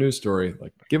let's do a new story.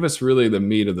 Like, give us really the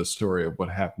meat of the story of what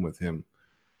happened with him.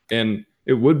 And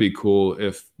it would be cool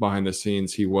if behind the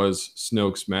scenes he was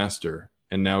Snoke's master,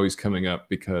 and now he's coming up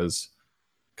because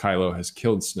Kylo has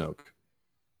killed Snoke.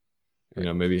 You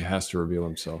know, maybe he has to reveal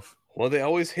himself. Well, they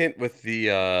always hint with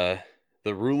the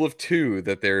rule of two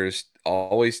that there's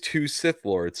always two Sith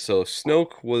Lords. So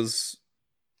Snoke was...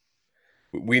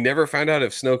 We never found out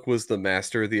if Snoke was the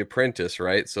master or the apprentice,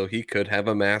 right? So he could have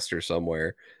a master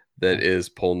somewhere that is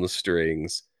pulling the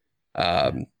strings.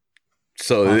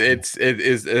 So it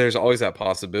is. There's always that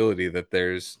possibility that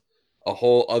there's a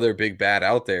whole other big bad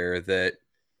out there that,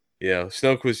 you know,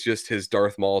 Snoke was just his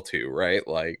Darth Maul too, right?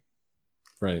 Like,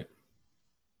 right.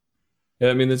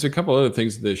 Yeah, I mean, there's a couple other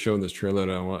things that they show in this trailer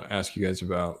that I want to ask you guys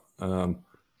about.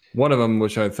 One of them,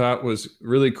 which I thought was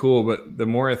really cool, but the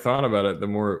more I thought about it, the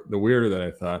weirder that I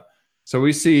thought. So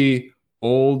we see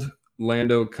old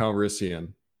Lando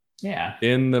Calrissian,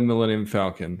 in the Millennium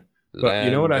Falcon. But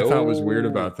you know what I thought was weird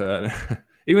about that?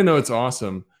 Even though it's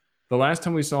awesome, the last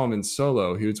time we saw him in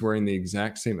Solo, he was wearing the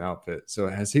exact same outfit. So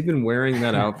has he been wearing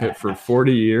that outfit for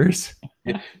 40 years?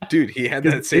 Dude, he had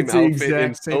that same outfit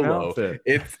in Solo.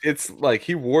 It's like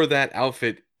he wore that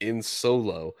outfit in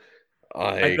Solo.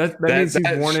 That means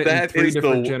he's worn it in 3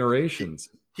 different generations.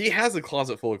 He has a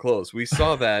closet full of clothes. We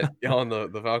saw that on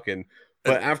the Falcon.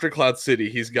 But after Cloud City,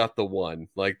 he's got the one.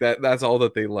 Like that's all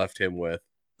that they left him with.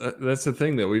 That's the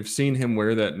thing, that we've seen him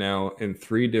wear that now in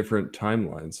 3 different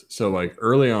timelines. So like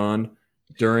early on,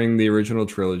 during the original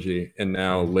trilogy, and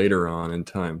now later on in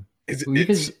time.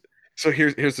 So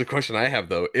here's the question I have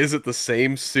though. Is it the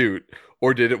same suit,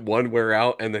 or did it one wear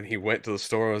out and then he went to the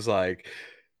store and was like,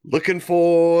 looking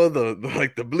for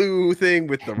the blue thing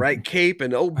with the right cape,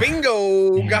 and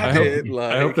bingo, got it.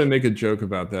 I hope they make a joke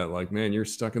about that. Like, man, you're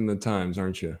stuck in the times,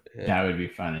 aren't you? That would be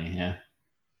funny. Yeah.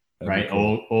 Right.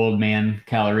 Cool. Old man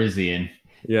Calrissian.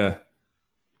 Yeah.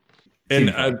 And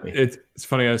it's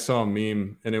funny. I saw a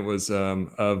meme, and it was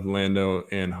of Lando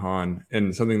and Han,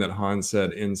 and something that Han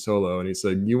said in Solo, and he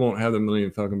said, "You won't have the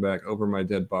Millennium Falcon back over my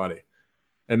dead body."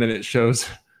 And then it shows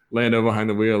Lando behind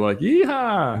the wheel, like,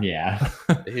 yeehaw! Yeah,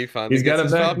 he's got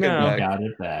it back now. Got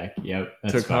it back. Yep.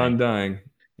 That's took funny. Han dying.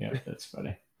 Yep, that's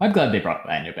funny. I'm glad they brought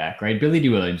Lando back. Right, Billy D.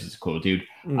 Williams is a cool dude.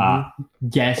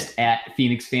 Guest at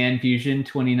Phoenix Fan Fusion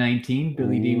 2019.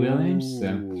 Billy D. Williams. So.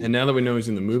 And now that we know he's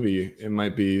in the movie, it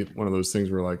might be one of those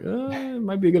things where like, it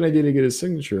might be a good idea to get his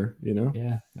signature. You know?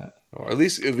 Yeah. Or at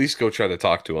least go try to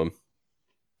talk to him.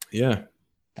 Yeah,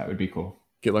 that would be cool.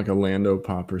 Get like a Lando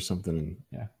pop or something,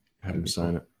 and have him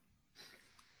sign it.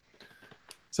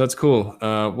 So that's cool.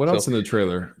 What else in the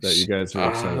trailer that you guys are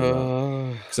excited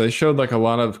about? Because I showed like a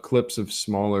lot of clips of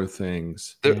smaller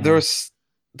things.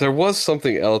 There was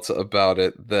something else about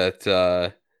it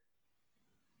that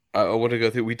I want to go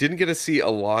through. We didn't get to see a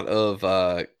lot of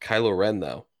Kylo Ren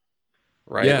though,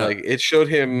 right? Yeah. Like it showed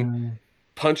him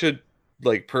punch a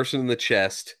person in the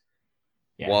chest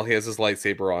while he has his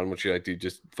lightsaber on, which you like, dude,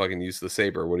 just fucking use the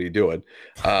saber. What are you doing?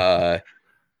 And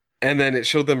then it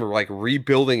showed them like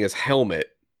rebuilding his helmet.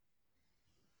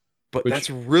 But that's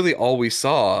really all we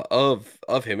saw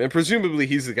of him. And presumably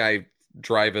he's the guy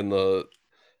driving the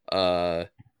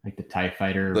like the TIE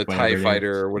fighter, the TIE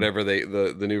fighter or whatever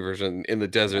the new version in the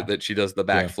desert that she does the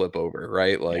backflip over,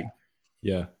 right? Like,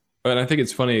 yeah. And I think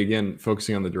it's funny, again,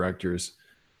 focusing on the directors.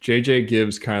 JJ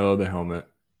gives Kylo the helmet.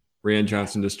 Rian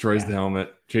Johnson destroys the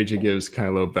helmet. JJ gives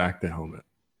Kylo back the helmet.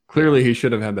 Clearly, he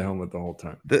should have had the helmet the whole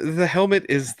time. The helmet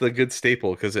is the good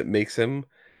staple because it makes him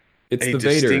it's a the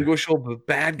distinguishable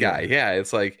bad guy. Yeah,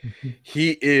 it's like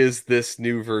he is this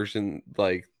new version,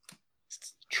 like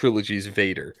trilogy's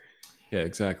Vader. Yeah,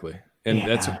 exactly. And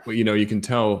that's, you know, you can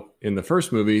tell in the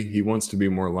first movie, he wants to be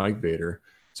more like Vader.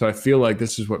 So I feel like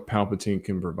this is what Palpatine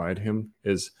can provide him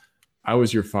is, I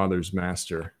was your father's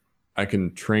master. I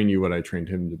can train you what I trained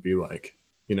him to be like,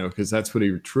 you know, because that's what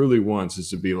he truly wants, is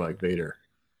to be like Vader.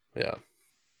 Yeah.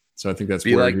 So I think that's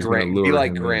be where like he's going to lure be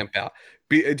like him Grandpa.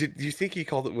 Do you think he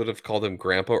would have called him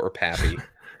Grandpa or Pappy?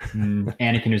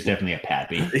 Anakin was definitely a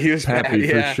Pappy. He was Pappy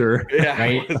for sure. Yeah.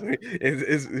 Right?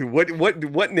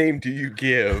 What name do you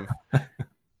give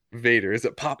Vader? Is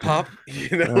it Pop?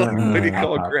 You know, like, what do you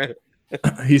call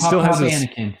Grandpa? He still has his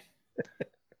Anakin.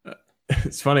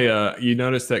 It's funny. You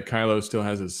notice that Kylo still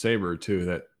has his saber too.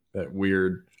 That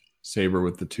weird saber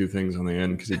with the two things on the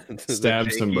end because he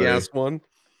stabs somebody. One.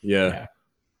 Yeah.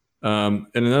 And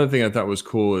another thing I thought was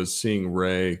cool is seeing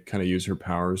Rey kind of use her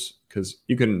powers, because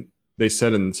they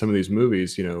said in some of these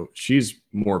movies, you know, she's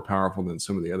more powerful than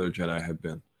some of the other Jedi have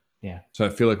been. Yeah. So I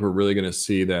feel like we're really going to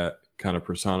see that kind of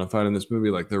personified in this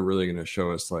movie. Like they're really going to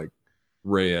show us like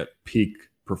Rey at peak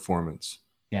performance.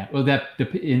 Yeah. Well,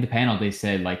 in the panel, they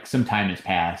said like some time has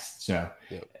passed. So,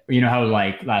 you know how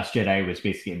like Last Jedi was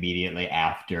basically immediately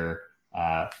after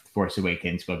Force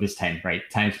Awakens. Well, this time, right?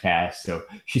 Time's passed. So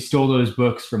she stole those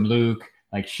books from Luke.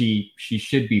 Like she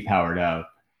should be powered up.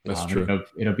 That's true.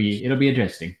 It'll be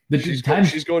interesting. She's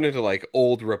going into like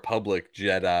old Republic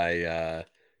Jedi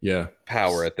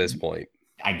power at this point.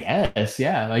 I guess,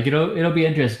 yeah. Like it'll be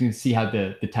interesting to see how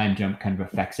the time jump kind of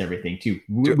affects everything too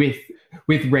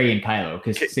with Rey and Kylo.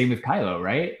 Because same with Kylo,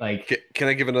 right? Like, can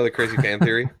I give another crazy fan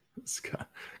theory?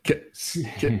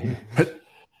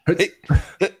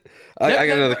 I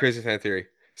got another crazy fan theory.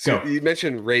 So you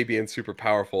mentioned Rey being super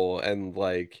powerful, and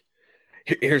like,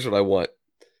 here's what I want.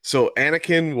 So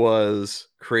Anakin was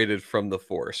created from the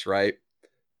Force, right?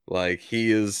 Like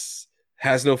he has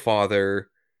no father.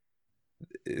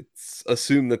 It's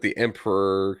assumed that the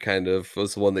Emperor kind of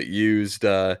was the one that used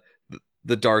the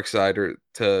dark side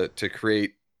to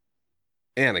create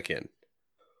Anakin.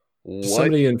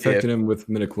 Somebody infected him with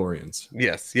midichlorians.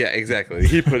 Yes, yeah, exactly.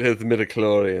 He put his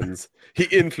midichlorians. He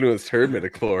influenced her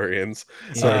midichlorians.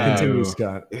 Sorry, continue,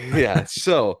 Scott. Yeah.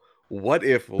 So what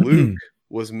if Luke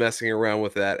was messing around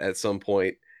with that at some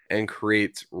point and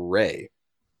creates Rey?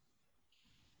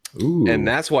 Ooh. And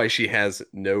that's why she has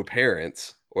no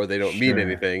parents, or they don't mean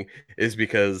anything, is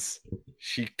because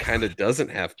she kind of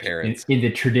doesn't have parents. In the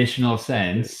traditional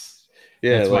sense.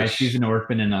 Yeah. That's why she's an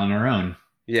orphan and on her own.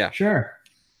 Yeah. Sure.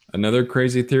 Another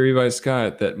crazy theory by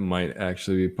Scott that might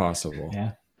actually be possible.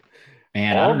 Yeah.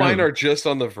 Man, all mine are just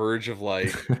on the verge of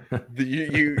like,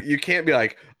 you can't be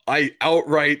like, I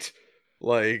outright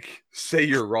like say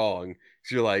you're wrong.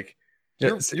 So you're like,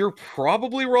 you're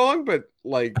probably wrong, but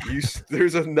like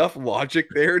there's enough logic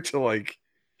there to like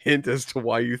hint as to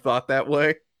why you thought that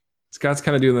way. Scott's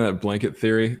kind of doing that blanket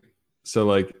theory. So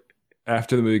like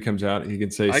after the movie comes out, he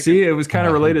can say, see, it was kind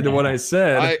of related to what I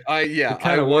said. It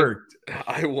kind of worked.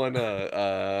 I want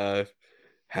to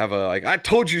have a like I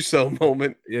told you so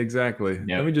moment. Exactly.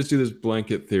 Yep. Let me just do this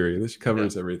blanket theory. This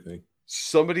covers everything.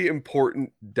 Somebody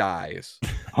important dies.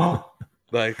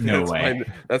 Like no way.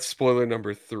 That's spoiler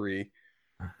number 3.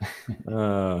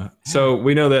 So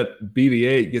we know that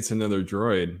BB-8 gets another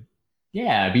droid.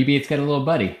 Yeah, BB-8's got a little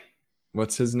buddy.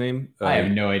 What's his name? I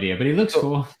have no idea, but he looks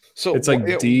cool. So it's like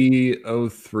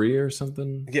D03 or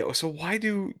something. Yeah. So why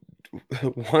do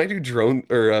drone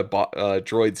or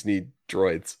droids need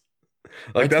droids?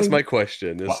 Like that's my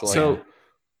question. So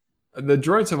the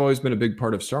droids have always been a big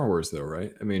part of Star Wars, though,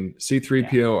 right? I mean, C-3PO,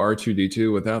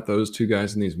 R2-D2. Without those two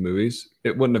guys in these movies,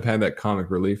 it wouldn't have had that comic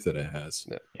relief that it has.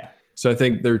 Yeah. So I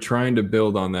think they're trying to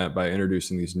build on that by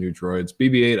introducing these new droids.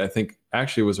 BB-8, I think,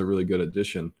 actually was a really good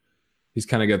addition. He's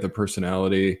kind of got the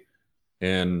personality,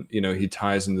 and you know, he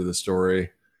ties into the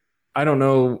story. I don't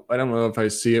know if I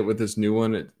see it with this new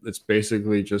one. It's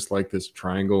basically just like this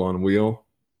triangle on wheel.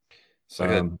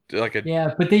 So like a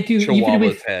yeah, but they do even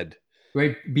with head,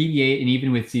 right? BB-8 and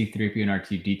even with C-3PO and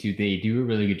R2-D2, they do a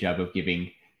really good job of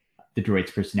giving the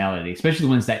droids personality, especially the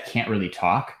ones that can't really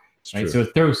talk. It's right,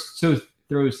 true. So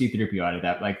throw C-3PO out of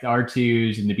that, like the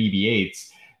R2s and the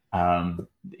BB-8s.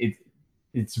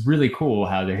 It's really cool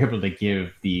how they're able to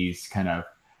give these kind of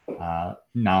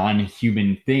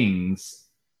non-human things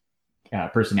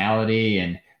personality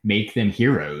and make them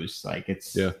heroes. Like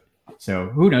it's Yeah. So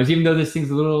who knows? Even though this thing's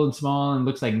a little and small and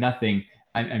looks like nothing,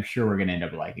 I'm sure we're gonna end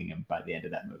up liking him by the end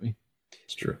of that movie.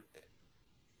 It's true.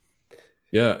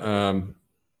 Yeah.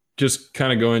 Just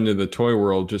kind of going to the toy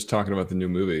world, just talking about the new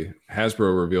movie,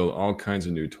 Hasbro revealed all kinds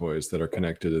of new toys that are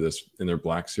connected to this in their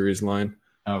Black Series line.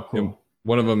 Oh, cool. And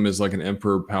one of them is like an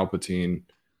Emperor Palpatine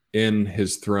in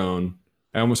his throne.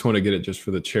 I almost want to get it just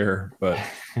for the chair, but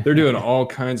they're doing all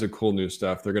kinds of cool new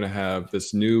stuff. They're going to have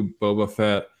this new Boba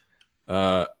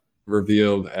Fett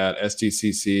revealed at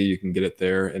SDCC. You can get it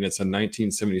there. And it's a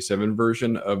 1977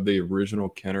 version of the original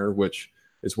Kenner, which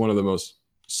is one of the most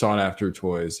sought after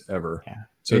toys ever. Yeah.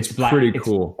 So it's pretty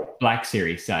cool. Black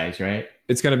Series size, right?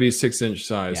 It's going to be 6-inch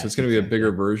size. Yeah, so it's going to be a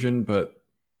bigger version, but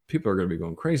people are going to be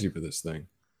going crazy for this thing.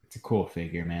 It's a cool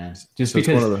figure, man. Just So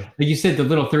because, like you said, the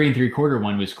little 3 3/4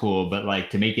 one was cool, but like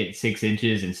to make it 6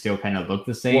 inches and still kind of look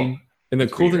the same. Well, and the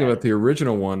cool thing about the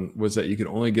original one was that you could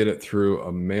only get it through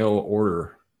a mail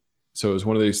order. So it was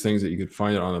one of these things that you could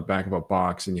find it on the back of a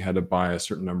box, and you had to buy a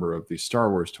certain number of these Star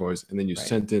Wars toys, and then you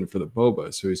sent in for the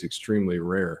Boba. So he's extremely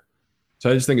rare. So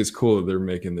I just think it's cool that they're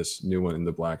making this new one in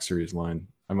the Black Series line.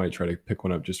 I might try to pick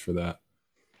one up just for that.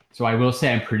 So I will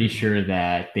say I'm pretty sure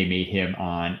that they made him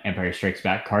on Empire Strikes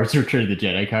Back cards, Return of the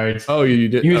Jedi cards. Oh, you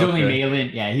did? He was only mail-in.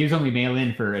 Yeah, he was only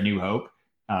mail-in for A New Hope.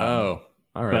 All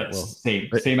right.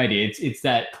 But same idea. It's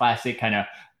that classic kind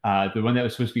of the one that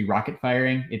was supposed to be rocket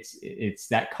firing. It's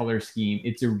that color scheme.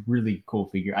 It's a really cool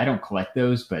figure. I don't collect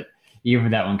those, but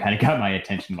even that one kind of got my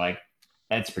attention. Like,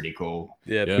 that's pretty cool.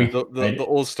 Yeah, the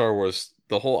old Star Wars,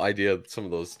 the whole idea of some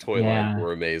of those toy lines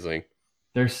were amazing.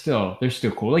 They're still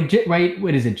cool. Like,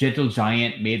 what is it? Gentle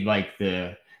Giant made like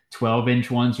the 12-inch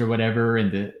ones or whatever,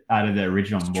 and out of the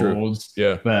original molds. True.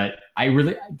 Yeah. But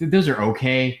those are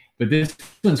okay. But this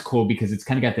one's cool because it's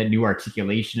kind of got that new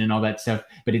articulation and all that stuff.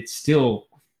 But it still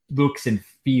looks and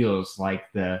feels like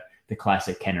the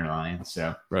classic Kenner line.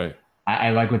 So right. I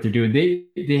like what they're doing.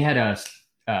 They had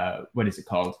a what is it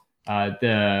called?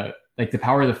 The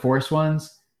Power of the Force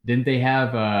ones. Didn't they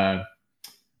have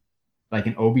like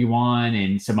an Obi-Wan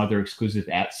and some other exclusive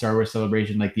at Star Wars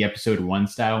Celebration, like the Episode 1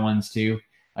 style ones too,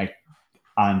 like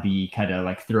on the kind of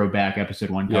like throwback Episode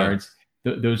 1 cards.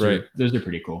 Those are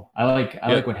pretty cool. I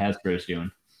like what Hasbro's doing.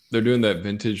 They're doing that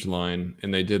vintage line,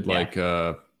 and they did like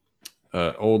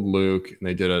old Luke, and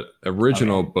they did a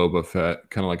original Boba Fett,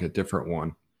 kind of like a different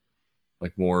one,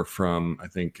 like more from I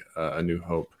think A New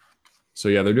Hope. So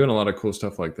yeah, they're doing a lot of cool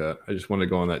stuff like that. I just wanted to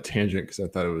go on that tangent because I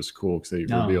thought it was cool because they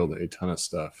revealed a ton of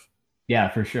stuff. Yeah,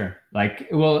 for sure. Like,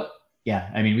 well, yeah.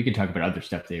 I mean, we could talk about other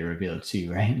stuff they revealed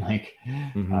too, right? Like,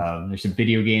 there's some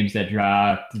video games that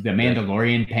dropped. The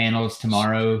Mandalorian panels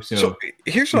tomorrow. So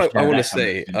here's what I want to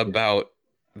say about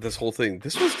this whole thing.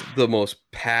 This was the most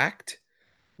packed,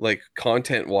 like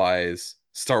content-wise,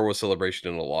 Star Wars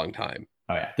Celebration in a long time.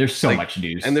 Oh yeah, there's so much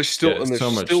news, and there's still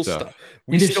so much stuff.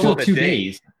 There's still 2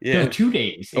 days. Yeah, 2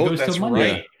 days. It goes till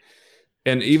Monday. Right.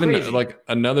 And even like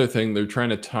another thing, they're trying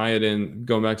to tie it in,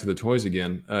 going back to the toys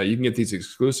again. You can get these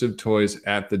exclusive toys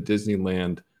at the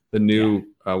Disneyland, the new,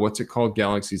 what's it called?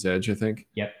 Galaxy's Edge, I think.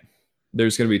 Yep.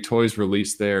 There's going to be toys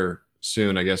released there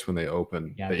soon, I guess, when they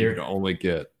open that you can only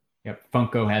get. Yep.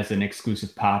 Funko has an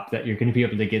exclusive pop that you're going to be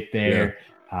able to get there.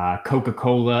 Yeah.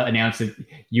 Coca-Cola announced that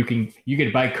you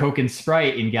could buy Coke and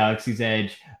Sprite in Galaxy's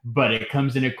Edge, but it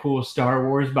comes in a cool Star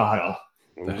Wars bottle.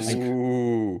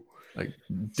 Ooh. Like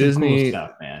Disney, cool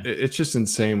stuff, man. It's just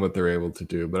insane what they're able to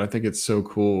do. But I think it's so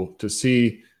cool to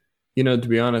see, to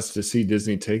be honest, to see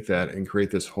Disney take that and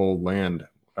create this whole land.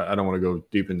 I don't want to go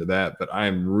deep into that, but I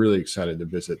am really excited to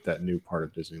visit that new part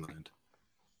of Disneyland.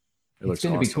 It's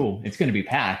going to be cool. It's going to be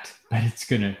packed, but it's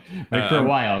going to for a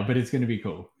while, but it's going to be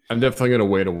cool. I'm definitely going to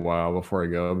wait a while before I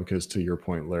go because, to your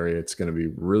point, Larry, it's going to be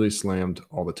really slammed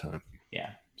all the time.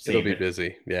 Yeah, it'll be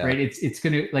busy. Yeah, right. It's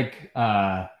going to like.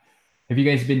 Have you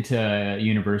guys been to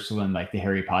Universal and like the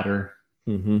Harry Potter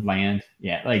land?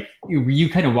 Yeah, like you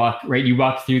kind of walk right. You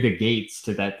walk through the gates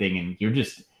to that thing, and you're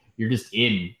just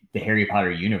in the Harry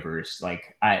Potter universe.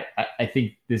 Like I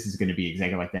think this is going to be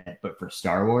exactly like that, but for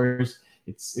Star Wars,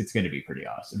 it's going to be pretty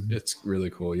awesome. It's really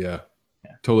cool. Yeah.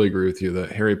 Totally agree with you. The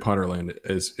Harry Potter land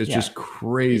is just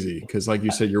crazy because, like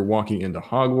you said, you're walking into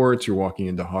Hogwarts, you're walking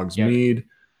into Hogsmeade.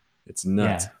 It's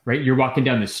nuts. Yeah, right. You're walking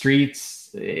down the streets.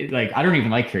 Like I don't even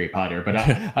like Harry Potter, but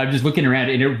I'm just looking around,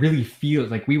 and it really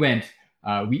feels like we went.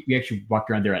 We actually walked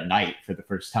around there at night for the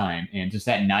first time, and just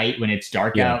that night when it's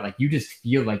dark out, like you just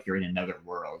feel like you're in another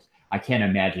world. I can't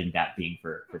imagine that being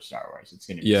for Star Wars. It's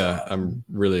going to be so awesome. I'm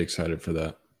really excited for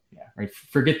that. Yeah, right.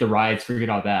 Forget the rides, forget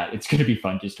all that. It's going to be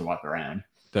fun just to walk around.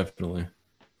 Definitely.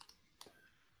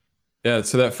 Yeah,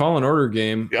 so that Fallen Order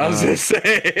game. I was gonna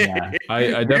say, Yeah. I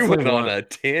we definitely went on want. a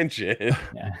tangent.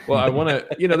 Yeah. Well, I want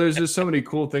to. There's just so many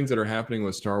cool things that are happening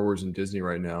with Star Wars and Disney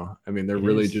right now. I mean, they're It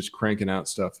really is. just cranking out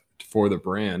stuff for the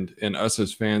brand, and us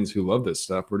as fans who love this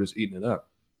stuff, we're just eating it up.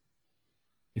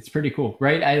 It's pretty cool,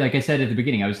 right? Like I said at the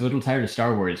beginning, I was a little tired of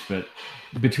Star Wars, but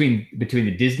between the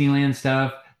Disneyland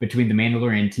stuff, between the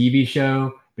Mandalorian TV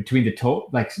show, between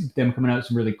like them coming out with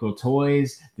some really cool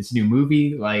toys, this new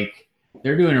movie, like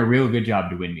they're doing a real good job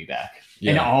to win me back,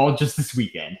 and Yeah, all just this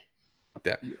weekend.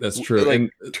 Yeah, that's true. Like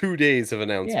And 2 days of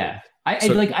announcement. Yeah,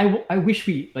 So- I wish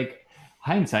we like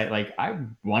hindsight. Like I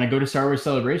want to go to Star Wars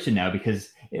Celebration now because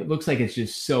it looks like it's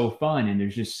just so fun and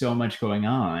there's just so much going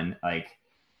on. Like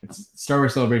Star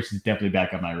Wars Celebration is definitely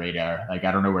back on my radar. Like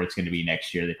I don't know where it's going to be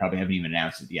next year. They probably haven't even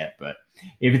announced it yet. But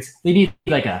if they need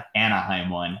like a Anaheim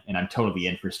one, and I'm totally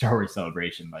in for Star Wars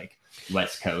Celebration, like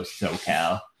West Coast,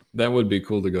 SoCal. that would be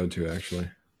cool to go to, actually.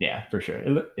 Yeah, for sure.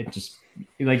 It just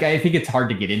like I think it's hard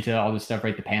to get into all this stuff,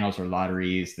 right? The panels are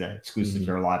lotteries, the exclusives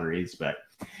are lotteries, but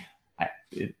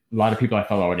a lot of people I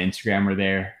follow on Instagram are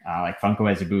there. Like Funko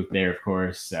has a booth there, of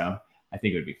course. So I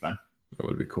think it would be fun. That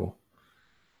would be cool.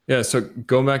 Yeah, so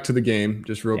going back to the game,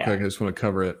 just real quick, I just want to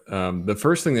cover it. The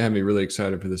first thing that had me really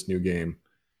excited for this new game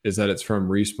is that it's from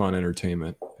Respawn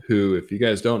Entertainment, who, if you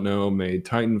guys don't know, made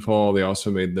Titanfall. They also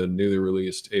made the newly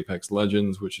released Apex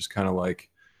Legends, which is kind of like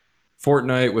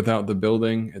Fortnite without the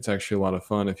building. It's actually a lot of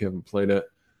fun if you haven't played it.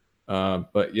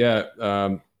 But yeah,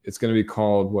 it's going to be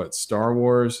called what? Star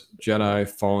Wars Jedi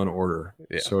Fallen Order.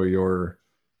 Yeah. So you're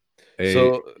a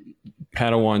So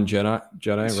Padawan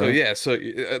Jedi, right? So yeah, so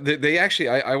they actually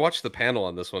I watched the panel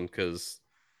on this one because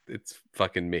it's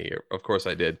fucking me. Of course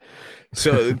I did.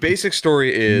 So the basic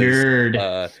story is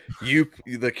Nerd.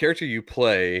 the character you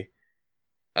play,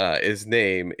 his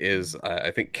name is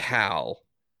I think Cal,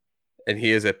 and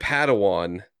he is a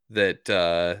Padawan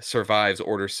that survives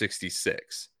Order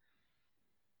 66.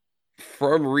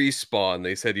 From Respawn,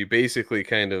 they said you basically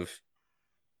kind of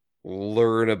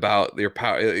learn about your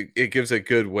power. It gives a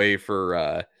good way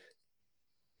for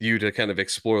you to kind of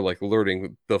explore like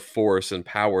learning the force and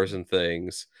powers and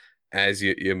things as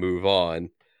you move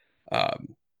on.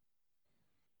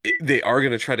 They are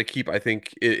going to try to keep, I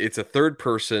think it's a third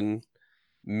person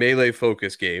melee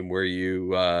focus game where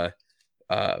you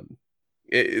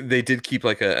they did keep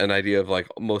like an idea of like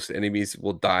most enemies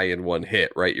will die in one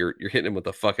hit, right? You're hitting them with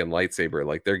a fucking lightsaber,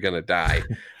 like they're gonna die.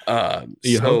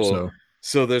 You hope so.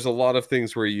 So there's a lot of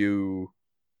things where you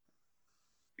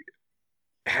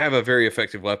have a very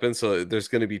effective weapon, so there's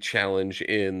going to be challenge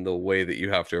in the way that you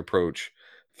have to approach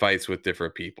fights with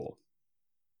different people.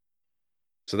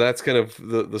 So that's kind of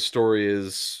the story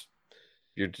is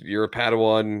you're a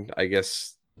Padawan, I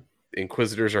guess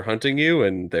Inquisitors are hunting you,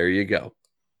 and there you go.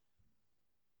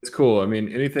 It's cool. I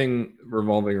mean, anything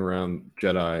revolving around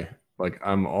Jedi, like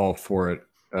I'm all for it.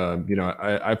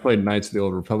 I played Knights of the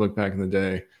Old Republic back in the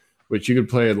day, which you could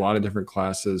play a lot of different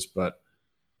classes, but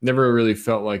never really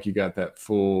felt like you got that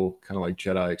full kind of like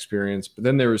Jedi experience. But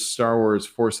then there was Star Wars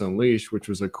Force Unleashed, which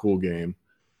was a cool game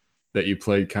that you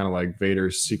played kind of like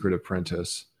Vader's Secret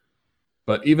Apprentice.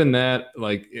 But even that,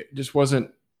 like, it just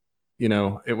wasn't,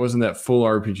 it wasn't that full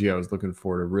RPG I was looking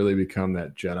for to really become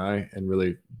that Jedi and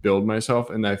really build myself.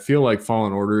 And I feel like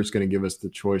Fallen Order is going to give us the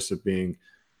choice of being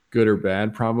good or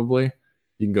bad, probably.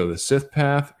 You can go the Sith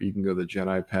path, or you can go the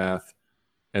Jedi path,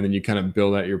 and then you kind of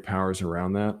build out your powers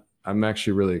around that. I'm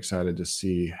actually really excited to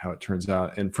see how it turns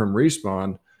out. And from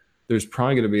Respawn, there's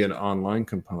probably going to be an online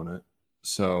component.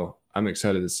 So I'm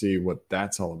excited to see what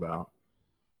that's all about.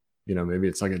 Maybe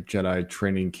it's like a Jedi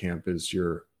training camp is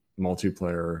your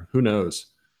multiplayer. Who knows?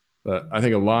 But I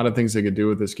think a lot of things they could do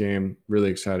with this game. Really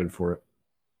excited for it.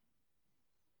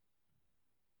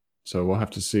 So we'll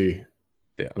have to see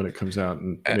when it comes out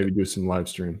and maybe do some live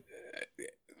stream.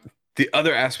 The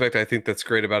other aspect I think that's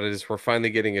great about it is we're finally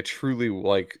getting a truly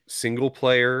like single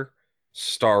player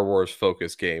Star Wars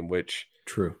focused game, which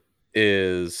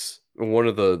is one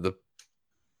of the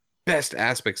best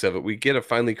aspects of it. We get to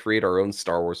finally create our own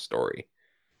Star Wars story.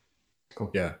 Cool.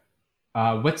 Yeah.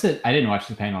 What's it? I didn't watch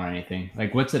the panel or anything.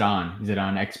 Like, what's it on? Is it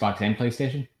on Xbox and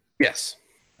PlayStation? Yes.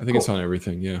 I think it's on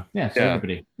everything. Yeah. Yeah. So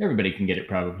everybody can get it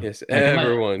probably. Yes. Like,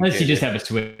 everyone. Unless you just have a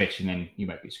Switch, and then you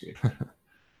might be screwed.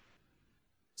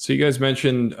 So you guys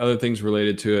mentioned other things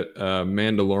related to it.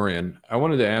 Mandalorian. I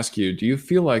wanted to ask you, do you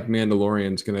feel like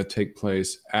Mandalorian is going to take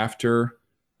place after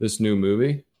this new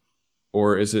movie,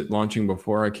 or is it launching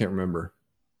before? I can't remember.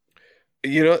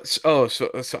 So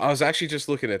I was actually just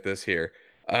looking at this here.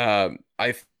 I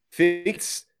think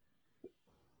it's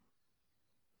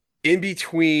in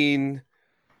between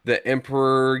the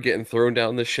Emperor getting thrown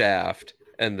down the shaft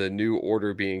and the New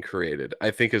Order being created,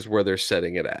 I think is where they're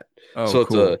setting it at. Oh, So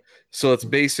cool. it's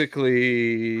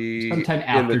basically sometime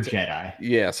after Jedi.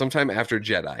 Yeah, sometime after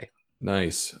Jedi.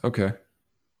 Nice. Okay.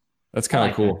 That's kind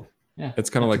of cool. That. Yeah. It's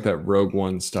kind of like that Rogue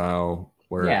One style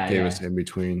where it gave us yeah. in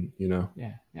between, you know?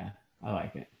 Yeah. I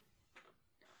like it.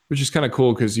 Which is kind of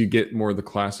cool because you get more of the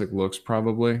classic looks,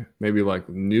 probably. Maybe like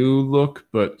new look,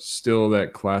 but still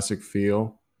that classic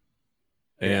feel.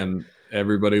 And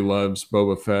everybody loves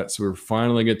Boba Fett, so we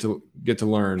finally get to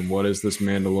learn what is this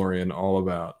Mandalorian all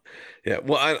about. Yeah,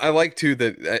 well, I like too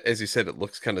that, as you said, it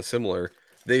looks kind of similar.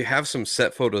 They have some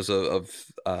set photos of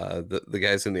the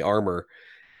guys in the armor,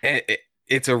 and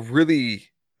it's a really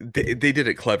they did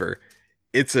it clever.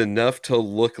 It's enough to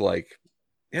look like,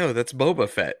 that's Boba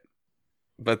Fett.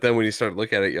 But then when you start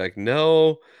looking at it, you're like,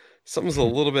 no, something's a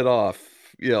little bit off.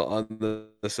 On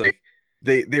this, like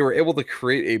they were able to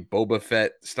create a Boba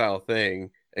Fett style thing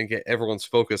and get everyone's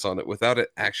focus on it without it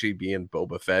actually being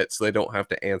Boba Fett, so they don't have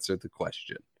to answer the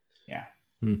question. Yeah.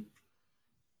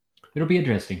 It'll be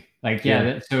interesting. Like,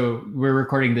 so we're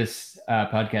recording this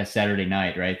podcast Saturday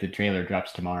night, right? The trailer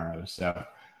drops tomorrow. So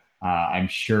I'm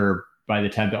sure by the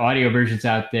time the audio version's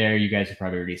out there, you guys have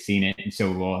probably already seen it. And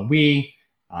so will we.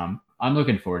 I'm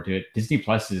looking forward to it. Disney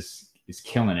Plus is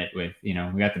killing it with, we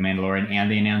got The Mandalorian, and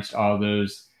they announced all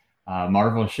those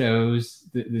Marvel shows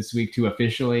this week too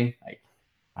officially. Like,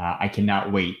 I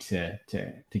cannot wait to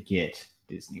get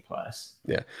Disney Plus.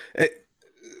 Yeah.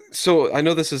 So I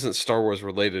know this isn't Star Wars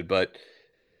related, but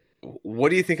what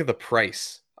do you think of the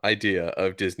price idea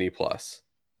of Disney Plus?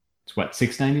 It's what,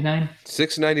 $6.99?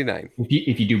 $6.99.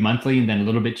 If you do monthly, and then a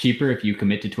little bit cheaper if you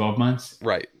commit to 12 months.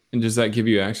 Right. And does that give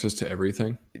you access to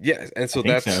everything? Yeah, and so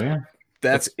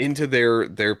that's into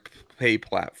their pay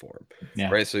platform. Yeah.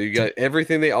 Right. So you got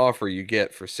everything they offer, you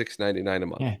get for $6.99 a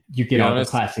month. Yeah. You get all the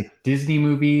classic Disney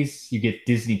movies, you get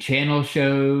Disney Channel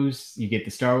shows, you get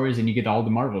the Star Wars, and you get all the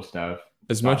Marvel stuff.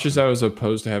 As much as I was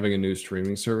opposed to having a new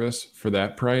streaming service for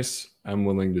that price, I'm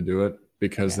willing to do it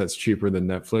because that's cheaper than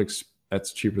Netflix.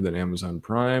 That's cheaper than Amazon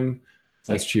Prime.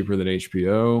 That's cheaper than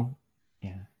HBO.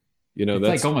 Yeah. That's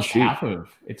like almost cheap.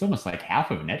 It's almost like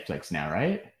half of Netflix now,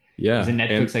 right? Yeah. Isn't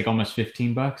Netflix like almost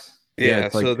 $15? Yeah,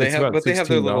 so they have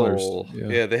their little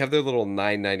they have their little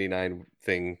 $9.99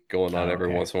 thing going on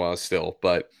every once in a while still,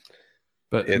 but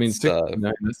I mean,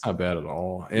 that's not bad at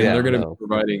all. And they're going to be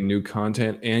providing new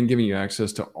content and giving you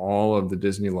access to all of the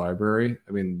Disney library.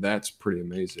 I mean, that's pretty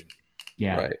amazing.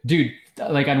 Yeah, right. Dude,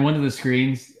 like on one of the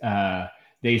screens,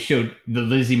 they showed the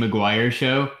Lizzie McGuire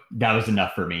show. That was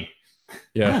enough for me.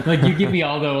 Yeah. Like, you give me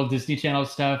all the old Disney Channel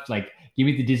stuff. Like, give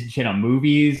me the Disney Channel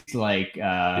movies, like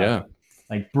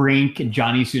like Brink and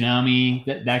Johnny Tsunami,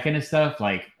 that kind of stuff.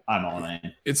 Like, I'm all in.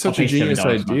 It's such a genius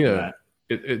idea.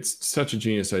 It's such a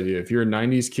genius idea. If you're a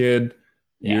 90s kid,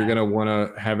 you're going to want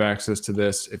to have access to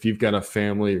this. If you've got a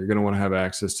family, you're going to want to have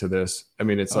access to this. I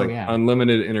mean, it's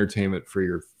unlimited entertainment for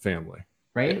your family.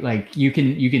 Right? Like, you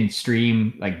can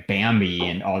stream like Bambi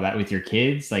and all that with your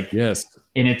kids. Like, yes.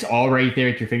 And it's all right there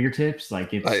at your fingertips.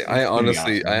 Like, I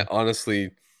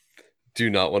honestly do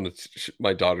not want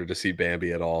my daughter to see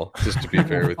Bambi at all, just to be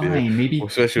fair with you.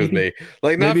 Especially with me.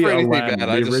 Like, not for anything Aladdin, bad.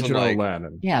 I just like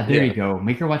Aladdin. Yeah, there you go.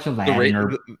 Make her watch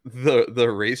Aladdin. The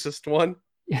racist one.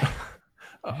 Yeah.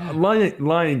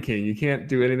 Lion King. You can't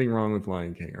do anything wrong with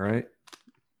Lion King, all right?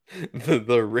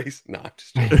 The race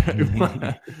just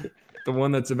the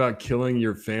one that's about killing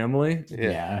your family.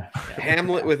 Yeah.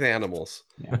 Hamlet with animals.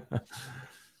 Yeah.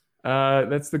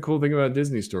 That's the cool thing about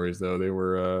Disney stories, though. They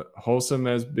were wholesome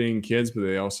as being kids, but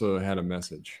they also had a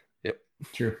message. Yep,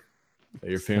 true. That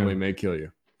your family may kill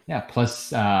you. Yeah. Plus,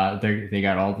 they're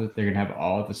gonna have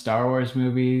all the Star Wars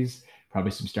movies, probably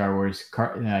some Star Wars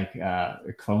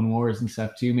Clone Wars and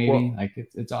stuff too. Maybe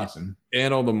it's awesome.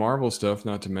 And all the Marvel stuff,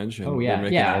 not to mention. Oh yeah,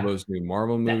 they're making all those new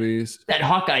Marvel movies. That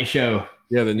Hawkeye show.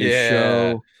 Yeah, the new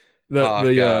show.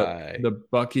 The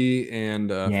Bucky and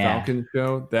Falcon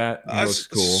show, that looks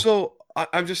cool. So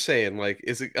I'm just saying, like,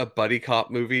 is it a buddy cop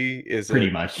movie? Is pretty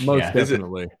much most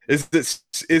definitely? Is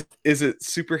it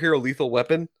superhero Lethal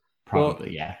Weapon?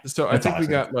 Probably, yeah. So I think we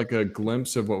got like a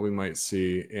glimpse of what we might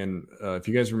see. And if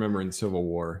you guys remember in Civil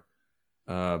War,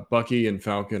 Bucky and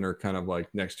Falcon are kind of like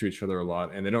next to each other a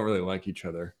lot, and they don't really like each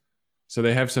other. So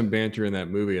they have some banter in that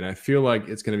movie, and I feel like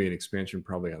it's going to be an expansion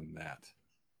probably on that.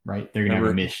 Right, they're gonna have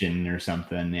a mission or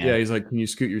something. Yeah, he's like, "Can you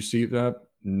scoot your seat up?"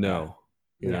 No,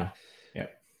 Yep.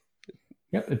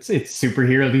 It's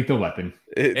superhero Lethal Weapon,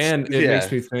 and it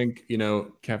makes me think.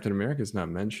 Captain America's not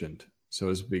mentioned,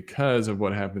 so it's because of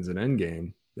what happens in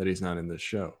Endgame that he's not in this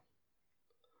show.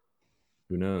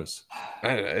 Who knows? I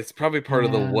don't know. It's probably part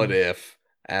of the what if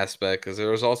aspect, because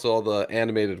there was also all the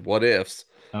animated what ifs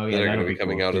Oh yeah, that are going that'll to be be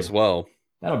coming cool, out too. as well.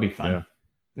 That'll be fun. Yeah.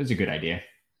 That's a good idea.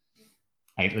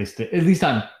 At least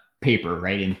on paper,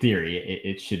 right? In theory,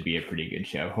 it should be a pretty good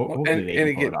show. Hopefully they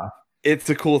can pull it off. It's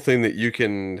a cool thing that you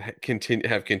can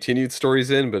have continued stories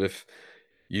in, but if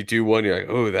you do one, you're like,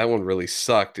 oh, that one really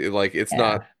sucked. It's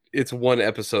not. Yeah. It's one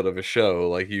episode of a show.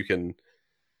 Like you can,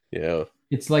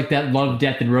 It's like that Love,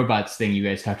 Death, and Robots thing you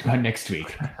guys talked about next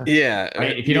week. Yeah.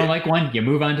 Right? If you don't like one, you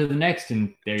move on to the next,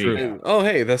 and there you go. And, oh,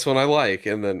 hey, that's one I like.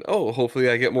 And then, oh, hopefully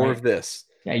I get more Right. of this.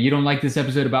 Yeah, you don't like this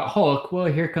episode about Hulk. Well,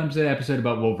 here comes an episode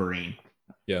about Wolverine.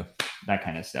 Yeah. That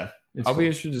kind of stuff. I'll be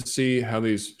interested to see how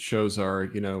these shows are.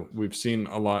 We've seen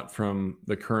a lot from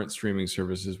the current streaming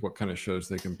services, what kind of shows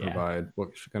they can provide, what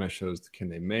kind of shows can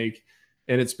they make.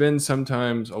 And it's been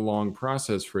sometimes a long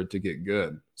process for it to get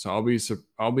good. So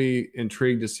I'll be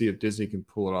intrigued to see if Disney can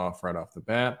pull it off right off the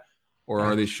bat, or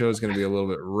are these shows going to be a little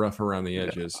bit rough around the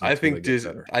edges? I think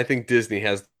Disney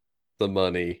has the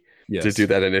money to do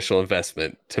that initial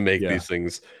investment to make these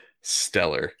things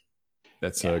stellar.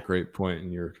 That's a great point,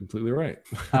 and you're completely right.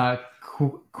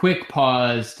 Quick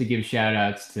pause to give shout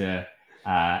outs to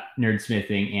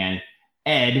Nerdsmithing and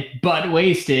Ed, Butt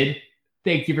Wasted.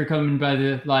 Thank you for coming by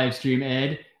the live stream,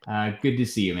 Ed. Good to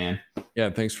see you, man. Yeah,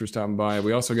 thanks for stopping by.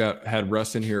 We also had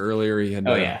Russ in here earlier. He had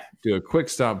to do a quick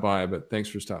stop by, but thanks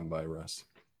for stopping by, Russ.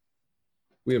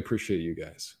 We appreciate you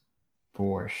guys.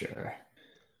 For sure.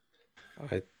 All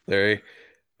right, Larry.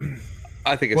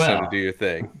 I think it's time to do your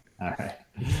thing. All right.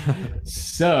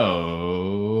 So,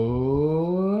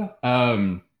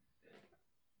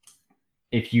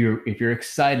 if you're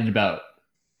excited about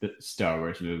the Star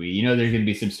Wars movie, there's going to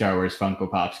be some Star Wars Funko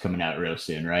Pops coming out real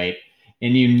soon, right?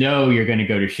 And you're going to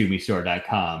go to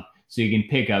shootmestore.com so you can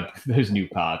pick up those new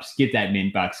pops, get that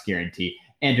mint box guarantee,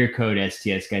 enter code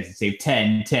STS Guys and save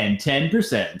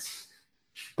 10%.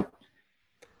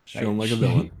 Show them like a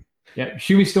villain. Yep,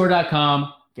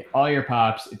 shootmestore.com. Get all your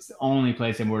pops. It's the only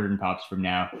place I'm ordering pops from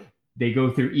now. They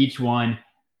go through each one,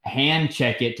 hand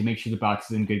check it to make sure the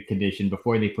box is in good condition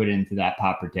before they put it into that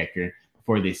pop protector,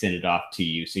 before they send it off to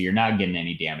you. So you're not getting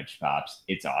any damaged pops.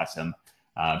 It's awesome.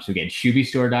 So again,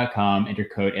 shootmestore.com, enter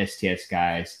code STS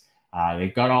Guys.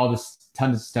 They've got all this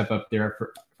tons of stuff up there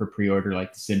for pre-order,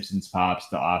 like the Simpsons pops,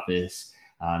 The Office.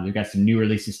 They've got some new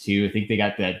releases too. I think they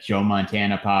got the Joe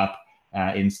Montana pop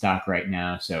in stock right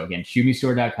now. So again,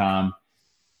 shootmestore.com.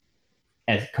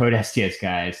 As code STS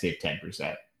Guys, save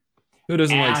 10%. Who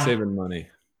doesn't like saving money?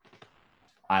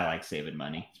 I like saving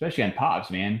money, especially on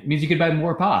pops, man. It means you could buy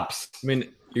more pops. I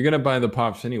mean, you're going to buy the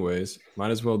pops anyways.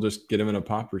 Might as well just get them in a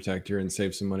pop protector and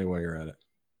save some money while you're at it.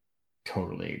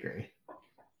 Totally agree.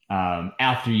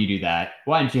 After you do that,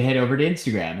 why don't you head over to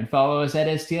Instagram and follow us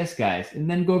at STS Guys, and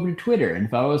then go over to Twitter and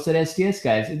follow us at STS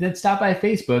Guys, and then stop by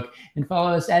Facebook and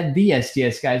follow us at the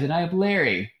STS Guys. And I am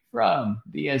Larry from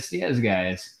the STS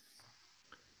Guys.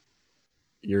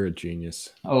 You're a genius.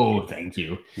 Oh, thank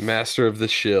you. Master of the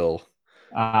shill.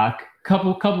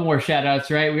 Couple more shout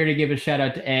outs, right? We're going to give a shout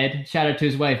out to Ed. Shout out to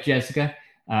his wife, Jessica.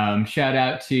 Shout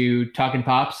out to Talking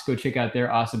Pops. Go check out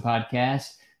their awesome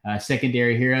podcast.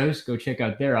 Secondary Heroes. Go check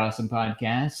out their awesome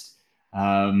podcast.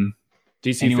 DC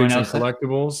Fixing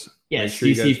Collectibles. Yes,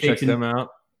 make sure you guys check them out.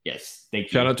 Yes, thank you.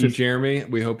 Shout out to Jeremy.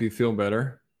 We hope you feel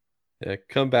better. Yeah,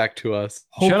 come back to us.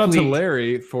 Shout out to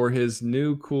Larry for his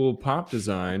new cool pop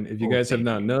design. If you guys have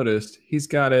not noticed, he's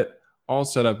got it all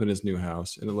set up in his new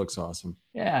house, and it looks awesome.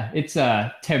 Yeah, it's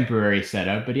a temporary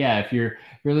setup, but yeah, if you're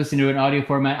listening to an audio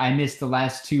format, I missed the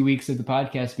last 2 weeks of the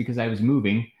podcast because I was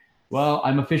moving. Well,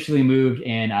 I'm officially moved,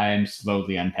 and I'm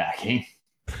slowly unpacking.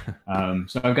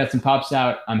 So I've got some pops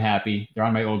out. I'm happy. They're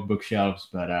on my old bookshelves,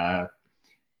 but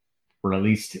we're at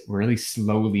least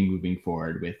slowly moving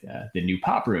forward with the new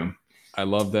pop room. I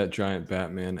love that giant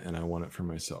Batman, and I want it for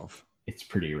myself. It's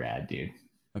pretty rad, dude.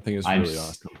 I think it's really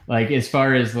awesome. Like, as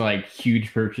far as like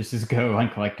huge purchases go on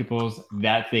collectibles,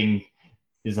 that thing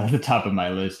is on the top of my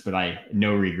list, but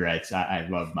no regrets. I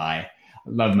love my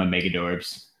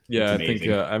Megadorbs. Yeah, I think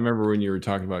I remember when you were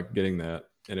talking about getting that,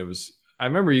 and I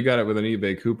remember you got it with an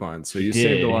eBay coupon, so you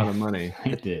saved a lot of money.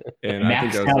 I did. And I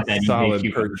think that was a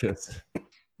solid purchase.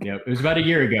 Yep, it was about a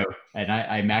year ago, and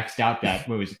I maxed out that,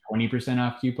 what was it, 20%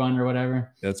 off coupon or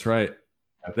whatever? That's right.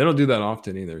 They don't do that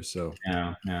often either, so.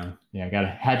 No.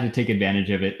 Yeah, had to take advantage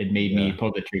of it. It made me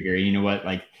pull the trigger. You know what?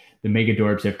 Like, the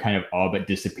Megadorbs have kind of all but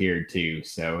disappeared too,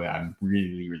 so I'm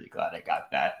really, really glad I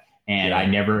got that. And I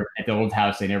never, at the old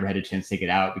house, I never had a chance to take it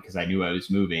out because I knew I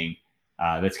was moving.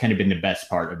 That's kind of been the best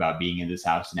part about being in this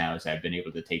house now is I've been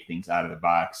able to take things out of the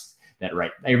box.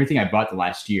 Everything I bought the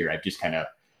last year, I've just kind of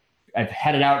I've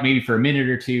had it out maybe for a minute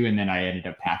or two, and then I ended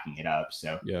up packing it up.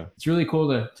 So yeah, it's really cool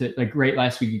to like. Right,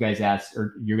 last week you guys asked,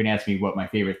 or you're gonna ask me what my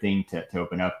favorite thing to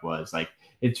open up was. Like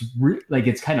it's like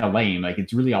it's kind of lame. Like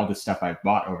it's really all the stuff I've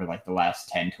bought over like the last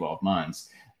 10, 12 months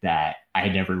that I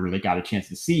had never really got a chance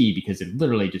to see because it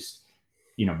literally just,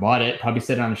 bought it, probably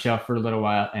set it on a shelf for a little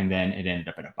while, and then it ended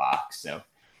up in a box. So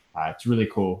it's really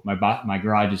cool. My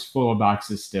garage is full of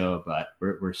boxes still, but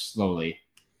we're slowly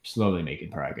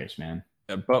making progress, man.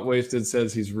 Butt Wasted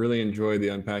says he's really enjoyed the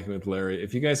Unpacking with Larry.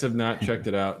 If you guys have not checked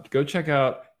it out, go check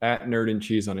out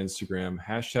 @NerdandCheese on Instagram,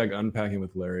 #Unpacking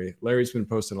with Larry. Larry's been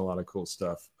posting a lot of cool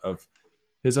stuff of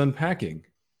his unpacking,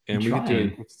 and we get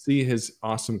to see his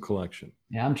awesome collection.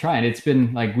 Yeah, I'm trying. It's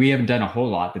been like we haven't done a whole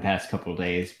lot the past couple of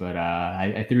days, but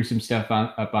I threw some stuff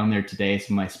up on there today,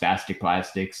 some of my spastic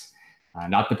plastics,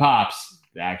 not the pops,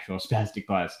 the actual spastic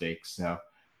plastics. So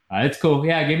it's cool.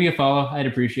 Yeah, give me a follow. I'd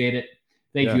appreciate it.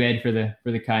 Thank you, Ed, for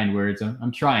the kind words.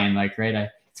 I'm trying,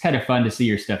 it's kind of fun to see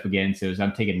your stuff again. So as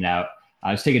I'm taking it out,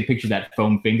 I was taking a picture of that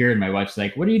foam finger, and my wife's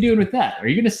like, "What are you doing with that? Are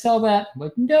you going to sell that?" I'm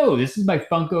like, "No, this is my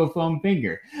Funko foam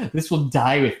finger. This will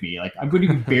die with me. Like I'm going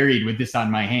to be buried with this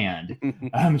on my hand."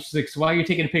 She's like, "So why are you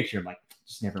taking a picture?" I'm like,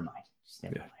 "Just never mind. Just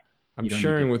never mind. I'm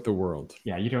sharing with the world."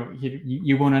 Yeah,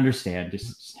 you won't understand.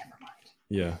 Just never mind.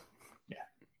 Yeah.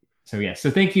 So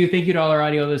thank you to all our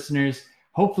audio listeners.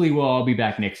 Hopefully we'll all be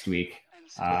back next week.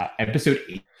 Episode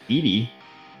 80.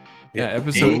 Yeah,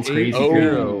 episode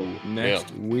 80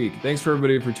 next week. Thanks for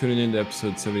everybody for tuning in to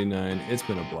episode 79. It's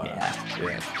been a blast.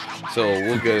 Yeah. So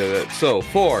we'll go to that. So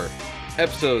for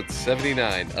episode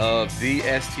 79 of the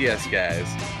STS Guys,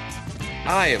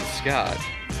 I am Scott.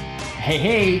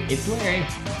 Hey, it's Larry.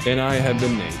 And I have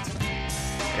been Nate.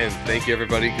 And thank you,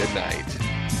 everybody. Good night.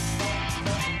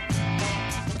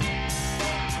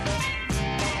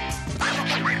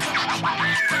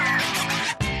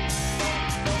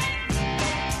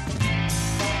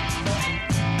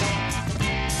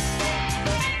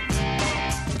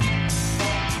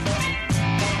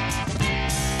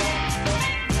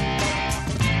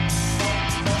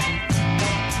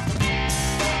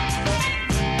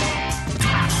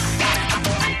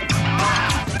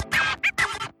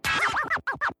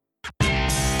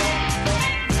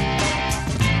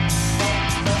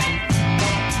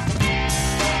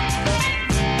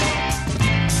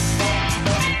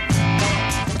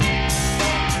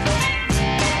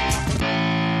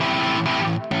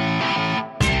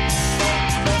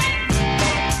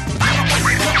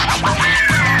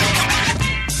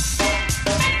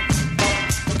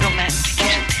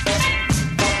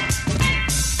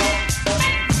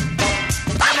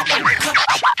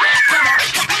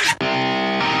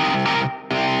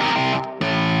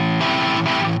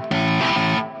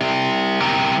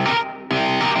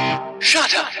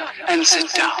 Shut up and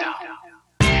sit down.